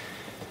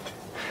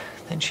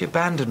then she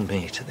abandoned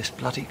me to this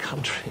bloody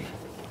country.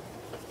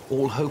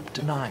 All hope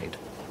denied.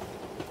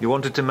 You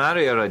wanted to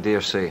marry her, I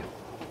dare say.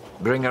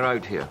 Bring her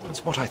out here.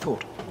 That's what I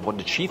thought. What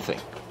did she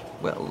think?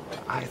 Well,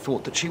 I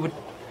thought that she would...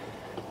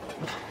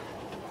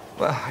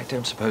 Well, I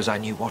don't suppose I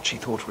knew what she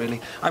thought,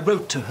 really. I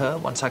wrote to her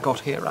once I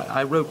got here.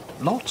 I wrote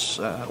lots,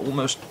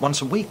 almost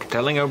once a week.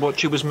 Telling her what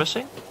she was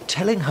missing?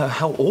 Telling her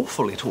how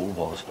awful it all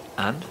was.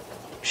 And?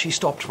 She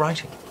stopped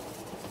writing.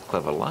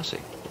 Clever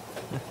lassie.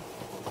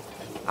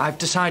 I've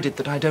decided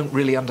that I don't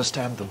really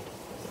understand them,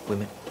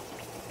 women.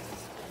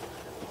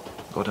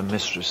 Got a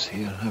mistress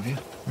here, have you?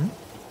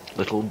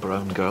 Little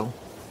brown girl.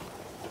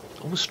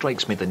 Always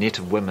strikes me the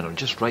native women are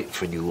just right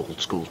for you old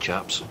school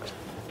chaps.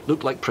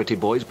 Look like pretty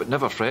boys, but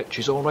never fret.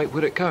 She's all right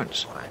where it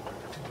counts. I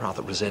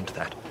rather resent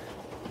that.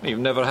 You've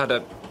never had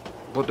a...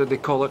 what do they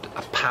call it?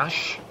 A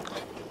pash?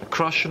 A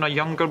crush on a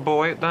younger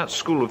boy at that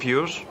school of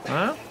yours?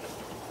 Huh?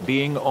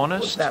 Being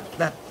honest?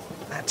 Well,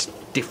 that's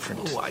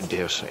different. Oh, I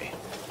dare say.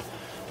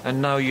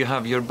 And now you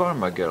have your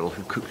Burma girl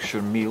who cooks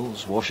your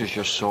meals, washes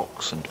your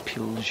socks and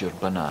peels your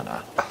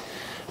banana.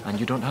 And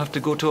you don't have to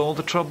go to all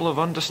the trouble of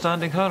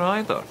understanding her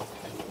either.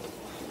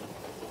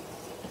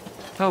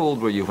 How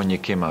old were you when you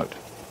came out?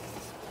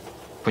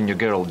 When your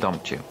girl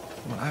dumped you?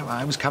 Well,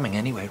 I was coming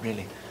anyway,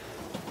 really.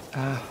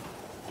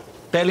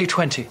 Barely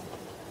 20.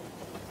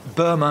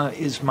 Burma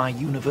is my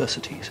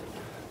universities.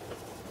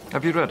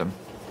 Have you read him?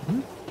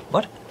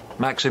 What?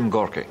 Maxim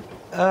Gorky.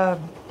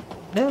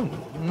 No,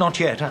 not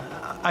yet.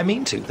 I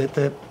mean to.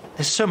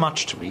 There's so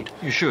much to read.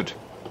 You should.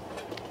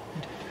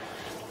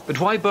 But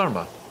why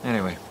Burma,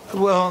 anyway?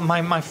 Well,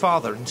 my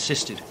father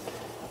insisted.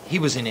 He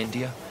was in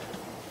India.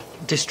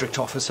 District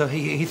officer.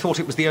 He thought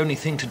it was the only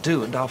thing to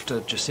do, and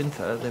after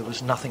Jacintha, there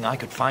was nothing I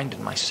could find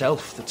in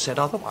myself that said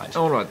otherwise.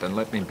 All right, then,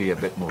 let me be a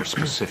bit more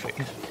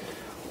specific.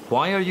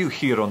 Why are you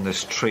here on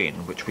this train,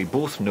 which we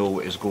both know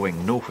is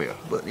going nowhere?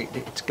 Well,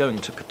 it's going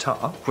to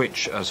Qatar.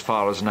 Which, as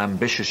far as an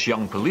ambitious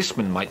young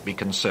policeman might be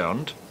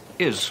concerned,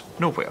 is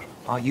nowhere.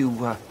 Are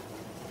you,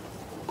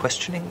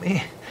 questioning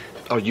me?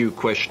 Are you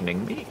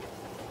questioning me?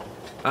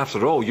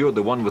 After all, you're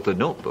the one with the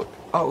notebook.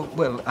 Oh,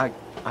 well, I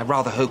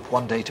rather hope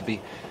one day to be...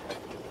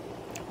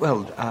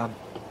 Well,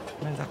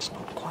 no, that's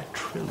not quite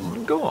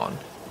true. Go on.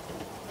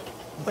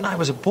 When I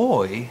was a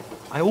boy,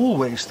 I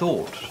always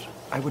thought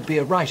I would be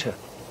a writer.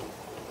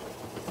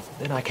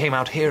 Then I came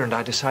out here and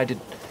I decided...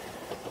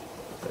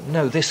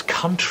 No, this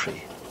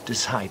country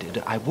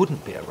decided I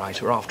wouldn't be a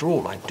writer after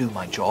all. I'd do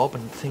my job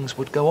and things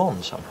would go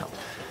on somehow.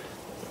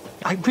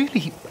 I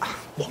really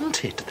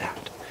wanted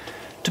that.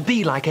 To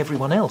be like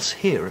everyone else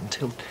here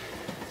until...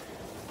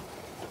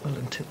 Well,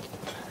 until...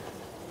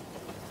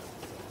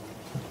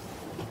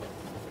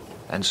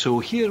 And so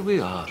here we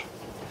are,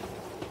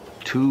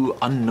 two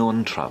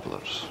unknown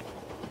travellers.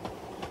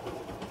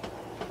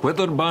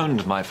 Whither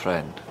bound, my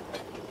friend?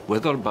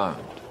 Whither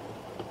bound?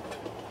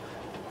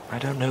 I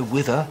don't know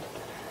whither.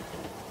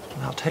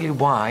 I'll tell you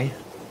why.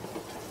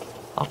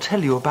 I'll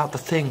tell you about the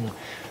thing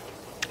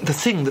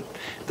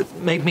that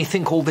made me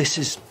think all this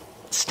is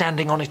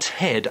standing on its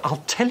head.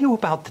 I'll tell you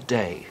about the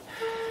day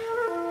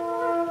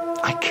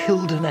I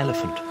killed an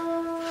elephant.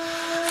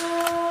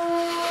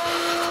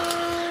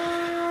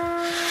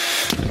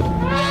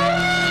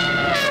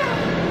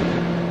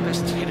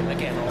 Best hit him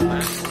again, old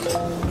man.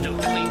 Do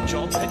a clean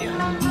job, can you?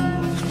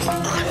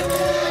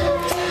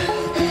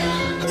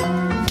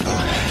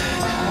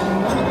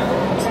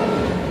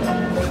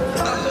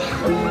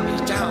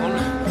 He's down,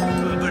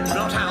 but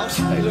not out.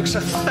 He looks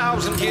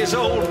 1,000 years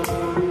old.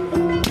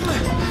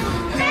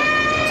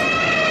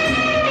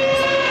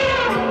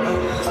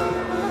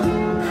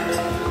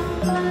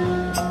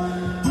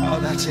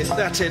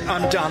 That's it,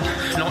 I'm done.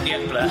 Not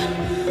yet, Blair.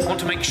 Want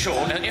to make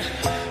sure, don't you?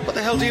 What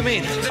the hell do you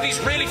mean? That he's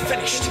really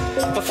finished,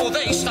 before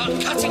they start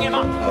cutting him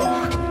up.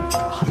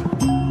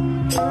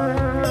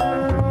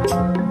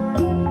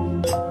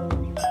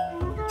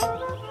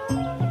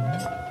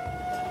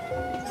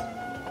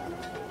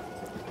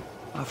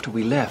 After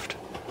we left,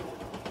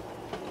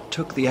 it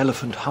took the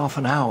elephant half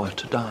an hour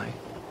to die.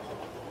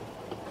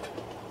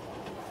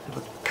 They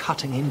were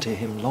cutting into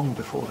him long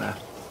before that.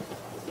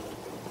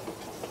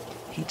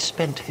 He'd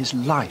spent his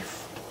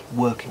life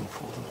working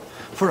for them,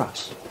 for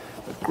us.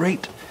 A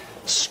great,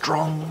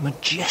 strong,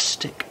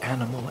 majestic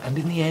animal, and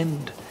in the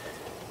end,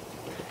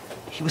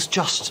 he was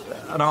just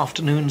an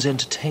afternoon's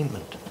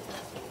entertainment.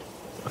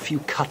 A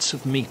few cuts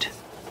of meat,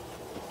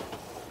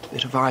 a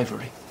bit of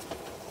ivory.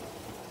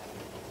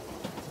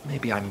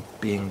 Maybe I'm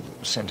being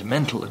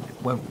sentimental, and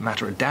it won't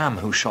matter a damn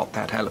who shot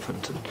that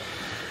elephant, and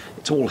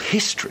it's all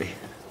history.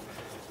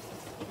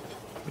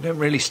 We don't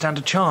really stand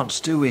a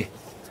chance, do we?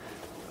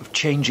 Of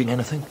changing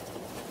anything.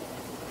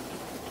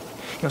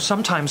 You know,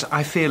 sometimes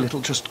I feel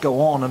it'll just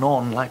go on and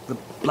on like the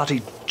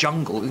bloody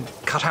jungle.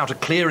 Cut out a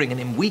clearing and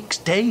in weeks,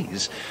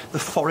 days, the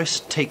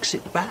forest takes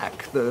it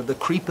back. The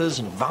creepers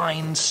and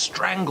vines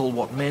strangle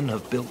what men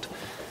have built.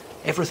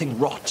 Everything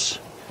rots,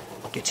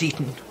 gets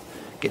eaten,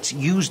 gets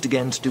used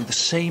again to do the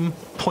same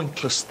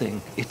pointless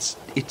thing.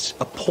 It's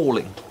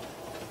appalling.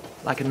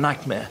 Like a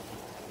nightmare.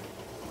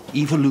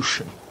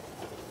 Evolution.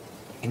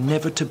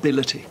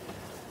 Inevitability.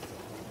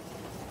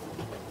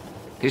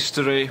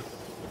 History,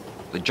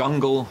 the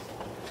jungle,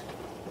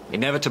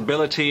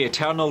 inevitability,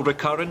 eternal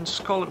recurrence,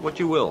 call it what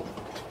you will.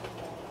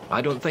 I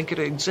don't think it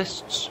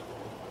exists.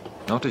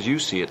 Not as you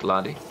see it,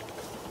 laddie.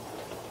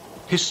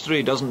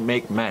 History doesn't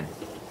make men.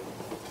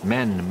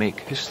 Men make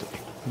history.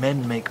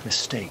 Men make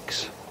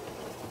mistakes.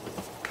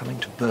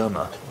 Coming to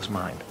Burma was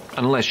mine.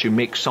 Unless you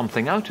make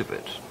something out of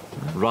it,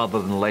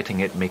 rather than letting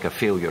it make a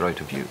failure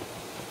out of you.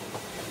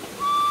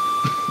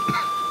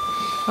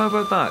 How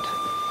about that?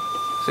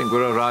 I think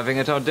we're arriving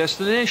at our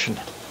destination.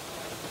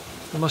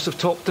 We must have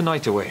talked the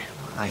night away.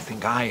 I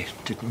think I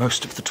did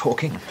most of the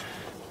talking.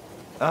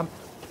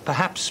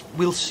 Perhaps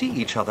we'll see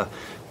each other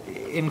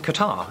in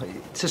Qatar.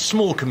 It's a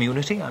small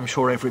community. I'm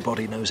sure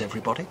everybody knows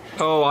everybody.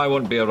 Oh, I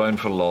won't be around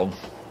for long.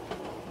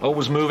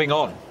 Always moving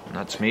on.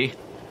 That's me.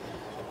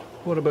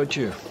 What about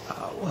you?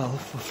 Well,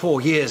 for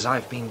 4 years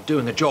I've been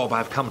doing a job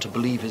I've come to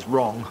believe is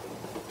wrong.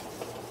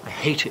 I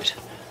hate it.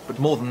 But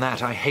more than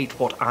that, I hate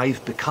what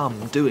I've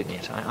become doing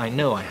it. I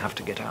know I have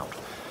to get out.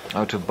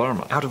 Out of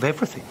Burma? Out of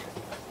everything.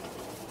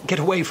 Get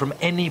away from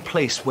any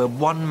place where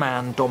one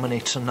man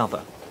dominates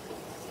another.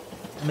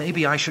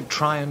 Maybe I should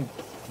try and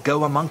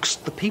go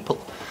amongst the people.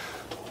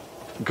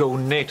 Go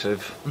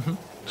native? Mm-hmm.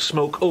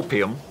 Smoke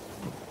opium?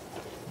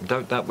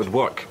 Doubt that would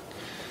work.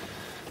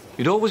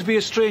 You'd always be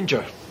a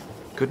stranger.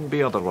 Couldn't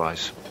be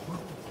otherwise.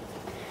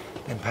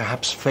 Then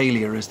perhaps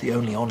failure is the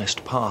only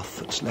honest path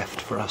that's left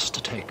for us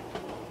to take.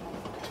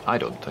 I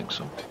don't think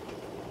so.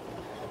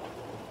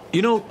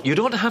 You know, you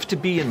don't have to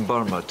be in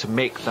Burma to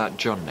make that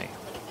journey.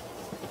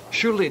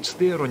 Surely it's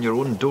there on your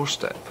own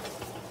doorstep.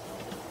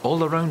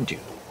 All around you.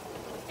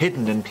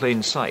 Hidden in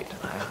plain sight.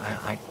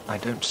 I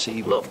don't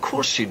see... Well, of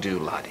course you do,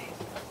 laddie.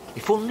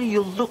 If only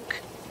you'll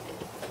look.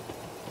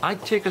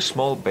 I'd take a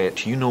small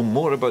bet you know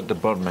more about the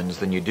Burmans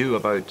than you do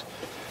about,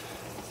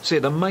 say,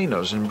 the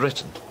miners in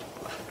Britain.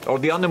 Or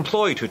the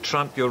unemployed who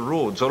tramp your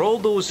roads. Or all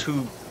those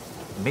who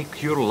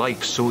make your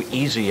life so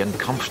easy and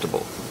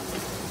comfortable.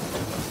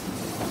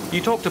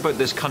 You talked about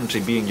this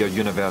country being your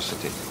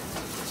university.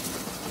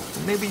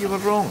 Maybe you were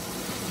wrong.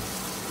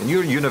 And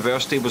your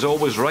university was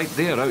always right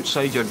there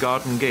outside your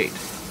garden gate.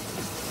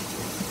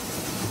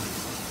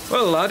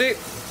 Well, laddie,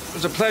 it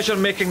was a pleasure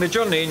making the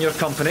journey in your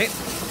company.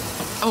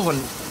 Oh, and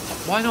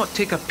why not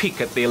take a peek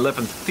at the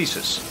 11th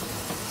thesis?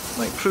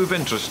 Might prove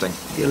interesting.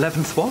 The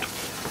 11th what?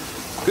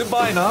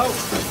 Goodbye now.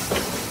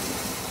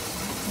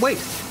 Wait.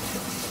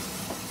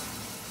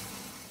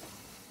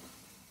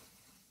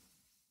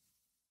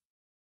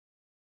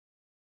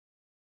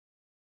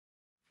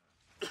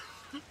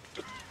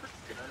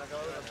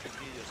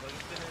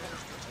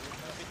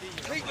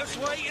 Keep us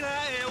waiting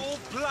out here all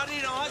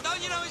bloody night.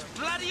 Don't you know it's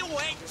bloody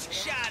wet?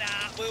 Shut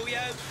up, will you?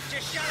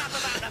 Just shut up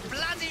about the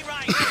bloody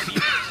rain.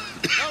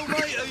 No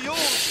mate of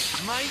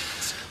yours, mate.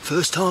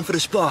 First time for the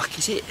spark,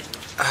 is it?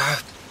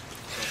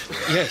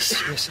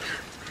 Yes.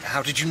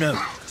 How did you know?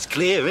 It's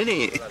clear, isn't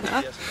it?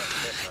 Huh?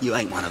 You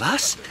ain't one of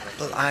us.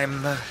 Well,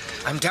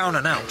 I'm down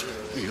and out.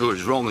 You're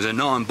as wrong as a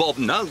 9-bob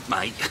note,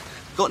 mate.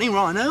 Got any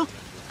rhino?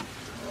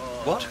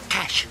 What?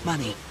 Cash,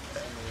 money.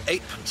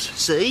 8pence.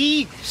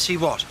 See? See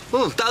what?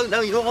 Well, don't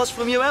know your ass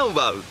from your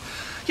elbow.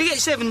 You get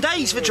 7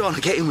 days for trying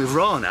to get in with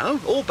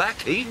Rhino or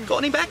Backy. Got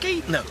any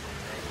Backy? No.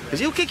 Because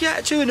he'll kick you out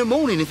at 2 in the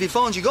morning if he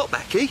finds you got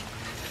Backy.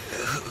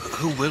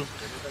 Who will?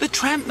 The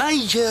tramp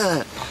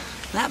major.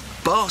 That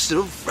bastard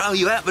will throw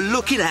you out for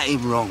looking at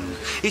him wrong.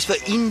 It's for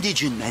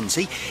indigent,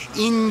 Nancy.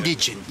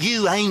 Indigent.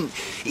 You ain't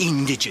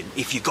indigent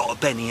if you've got a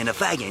penny and a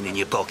fag in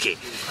your pocket.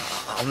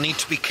 I'll need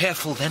to be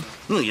careful then.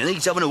 Well, you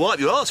need someone to wipe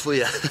your ass for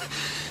you.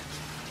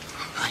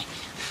 Hey,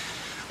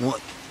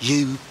 what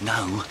you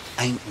know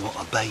ain't what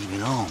a babe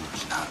in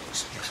arms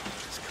knows.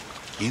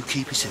 You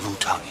keep a civil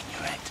tongue in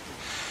your head.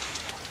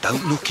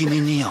 Don't look him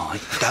in the eye.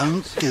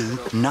 Don't do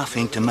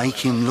nothing to make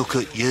him look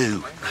at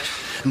you.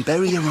 And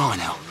bury your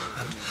rhino.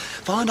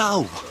 Find a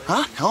hole,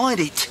 huh? Hide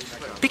it.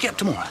 Pick it up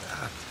tomorrow.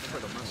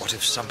 What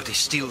if somebody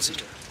steals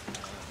it?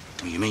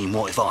 You mean,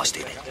 what if I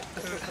steal it?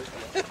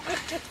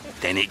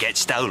 Then it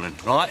gets stolen,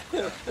 right?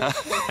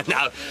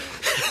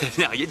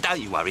 No, you don't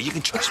you worry. You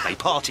can trust me.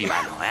 Party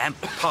man I am.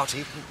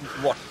 Party?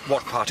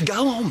 What party?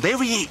 Go on,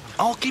 bury it.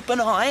 I'll keep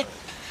an eye.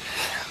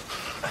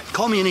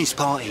 Communist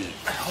Party.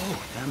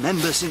 Oh.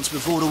 Member since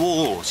before the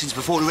war, since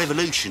before the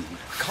revolution.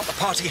 Can't the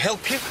party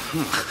help you?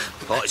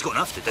 The party's got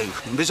enough to do.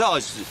 And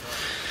besides,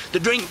 the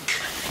drink,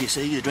 you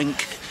see, the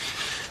drink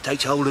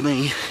takes hold of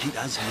me. It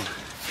does.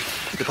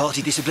 The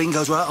party discipline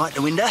goes right out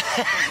the window.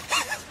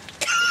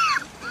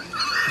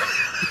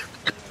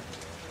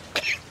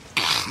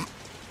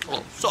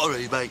 Oh,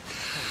 sorry, mate.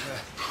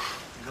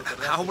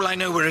 How will I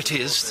know where it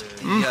is?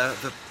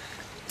 The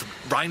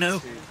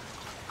rhino?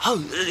 Oh,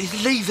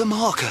 leave the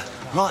marker.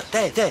 Right,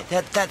 there,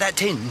 that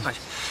tin. Right.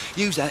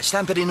 Use that,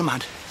 stamp it in the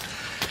mud.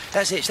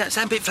 That's it,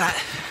 stamp it flat.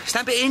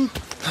 Stamp it in.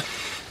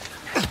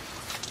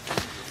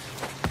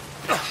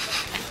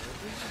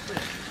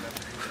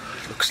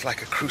 Looks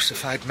like a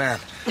crucified man.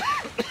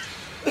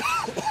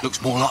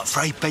 Looks more like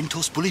Fray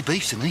Bentos bully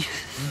beef to me.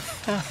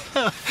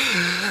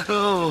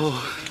 Oh,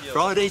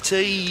 Friday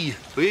tea.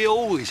 We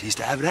always used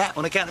to have that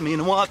on account of me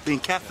and the wife being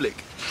Catholic.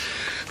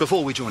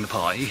 Before we joined the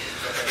party.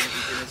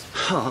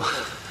 Oh,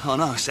 I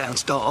know it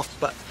sounds daft,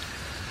 but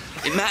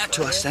it mattered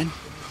to us then.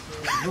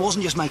 It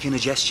wasn't just making a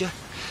gesture.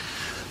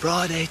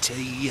 Friday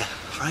tea,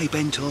 Fray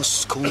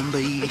Bentos, corned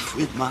beef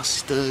with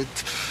mustard,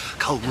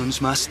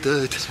 Coleman's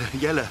mustard,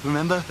 yellow,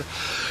 remember?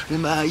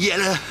 Remember how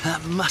yellow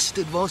that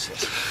mustard was?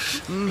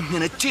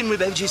 And a tin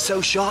with edges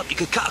so sharp you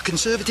could cut a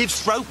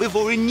Conservative's throat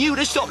before he knew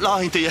to stop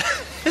lying to you.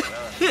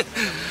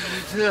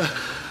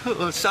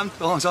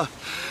 Sometimes I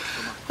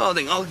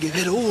think I'll give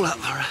it all up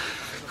for a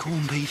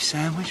corned beef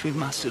sandwich with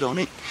mustard on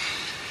it.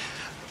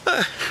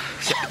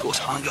 Except, of course,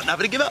 I ain't got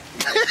nothing to give up.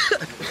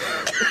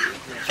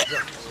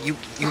 You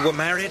were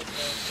married?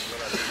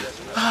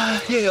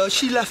 Yeah,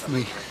 she left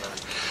me.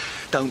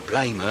 Don't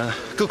blame her.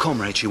 Good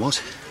comrade she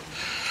was.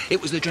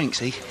 It was the drink,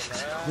 see?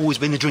 Always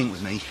been a drink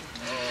with me.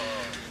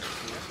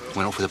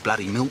 Went off with a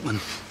bloody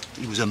milkman.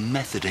 He was a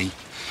Methodie.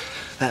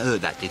 That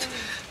hurt, that did.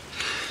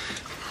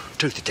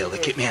 Truth to tell, they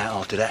kicked me out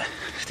after that.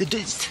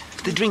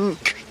 The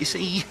drink, you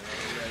see.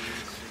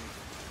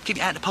 Keep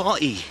you out of the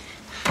party.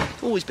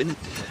 Always been...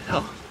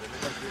 Oh,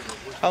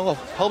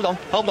 hold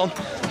on.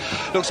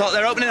 Looks like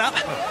they're opening up.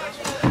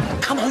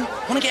 Come on,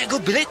 want to get a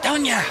good billet,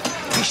 don't you?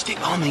 You stick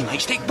by me,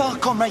 mate. Stick by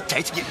Comrade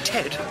Ted. Yeah,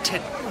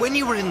 Ted, when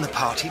you were in the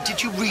party,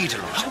 did you read a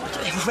lot?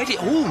 Oh, I've read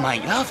it all,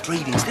 mate. Loved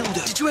reading, still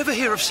do. Did you ever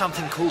hear of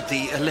something called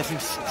the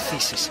 11th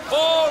thesis?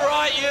 All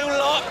right, you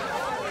lot.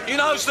 You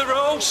knows the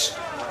rules.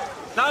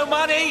 No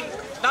money,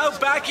 no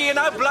baccy and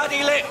no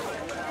bloody lip.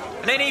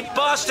 And any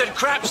bastard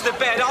craps the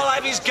bed, I'll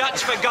have his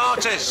guts for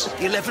garters.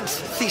 The 11th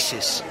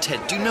thesis,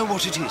 Ted, do you know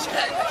what it is?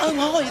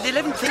 Oh, the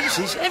 11th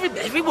thesis.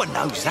 Everyone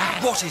knows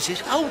that. What is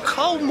it? Oh,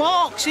 Karl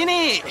Marx,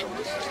 innit?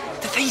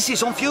 The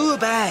thesis on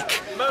Feuerbach.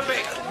 Move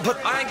it.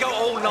 But I ain't got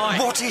all night.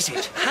 What is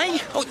it? Hey?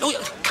 Oh,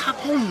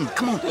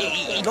 come on.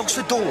 He locks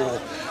the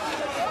door.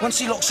 Once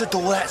he locks the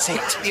door, that's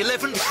it. The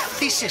 11th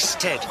thesis,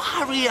 Ted.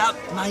 Hurry up,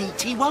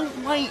 mate. He won't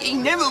wait. He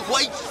never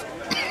waits.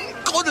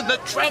 God and the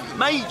tramp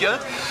major.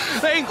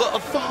 They ain't got a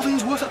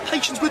farthing's worth of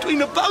patience between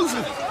the both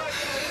of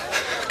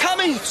them.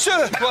 Come in,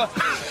 sir.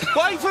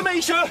 Wait for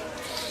me, sir.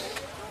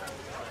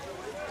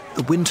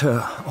 The winter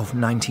of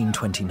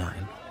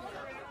 1929.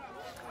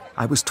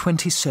 I was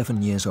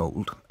 27 years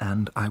old,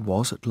 and I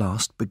was at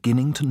last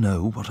beginning to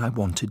know what I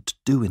wanted to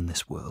do in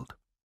this world.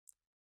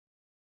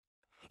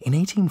 In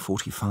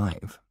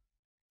 1845,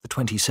 the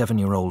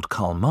 27-year-old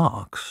Karl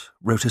Marx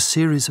wrote a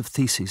series of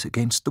theses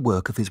against the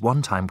work of his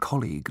one-time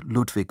colleague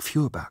Ludwig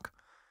Feuerbach,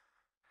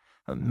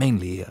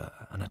 mainly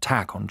an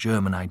attack on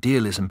German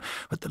idealism.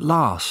 But the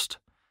last,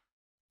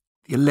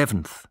 the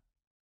 11th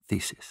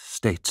thesis,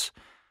 states,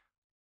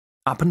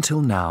 "Up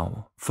until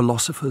now,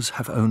 philosophers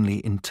have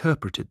only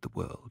interpreted the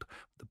world.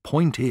 The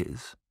point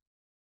is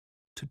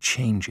to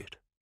change it."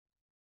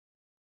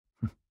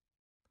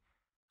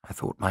 I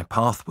thought my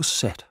path was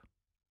set,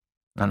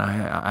 and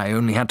I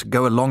only had to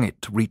go along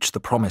it to reach the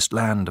promised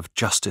land of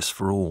justice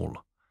for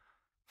all.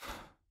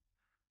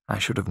 I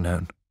should have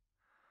known.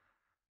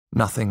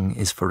 Nothing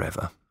is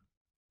forever.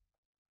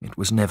 It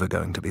was never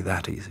going to be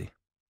that easy.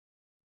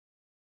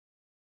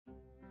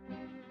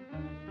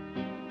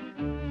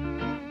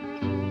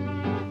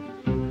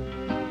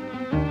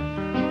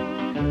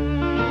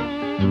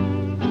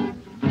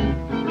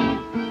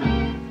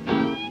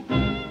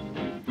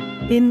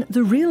 In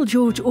The Real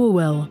George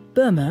Orwell,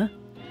 Burma,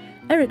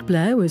 Eric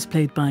Blair was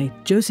played by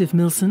Joseph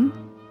Millson,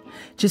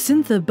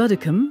 Jacintha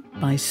Buddicom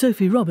by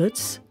Sophie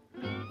Roberts,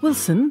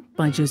 Wilson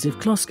by Joseph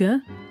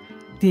Kloska,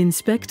 The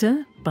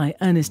Inspector by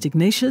Ernest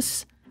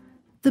Ignatius,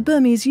 The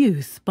Burmese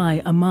Youth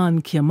by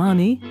Aman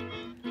Kiamani,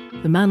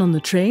 The Man on the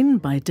Train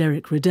by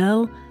Derek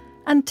Riddell,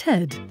 and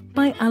Ted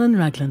by Alan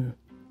Raglan.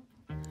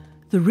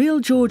 The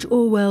Real George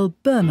Orwell,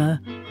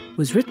 Burma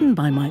was written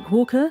by Mike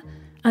Walker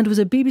and was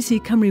a BBC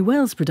Cymru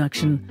Wales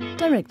production,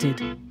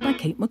 directed by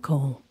Kate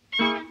McCall.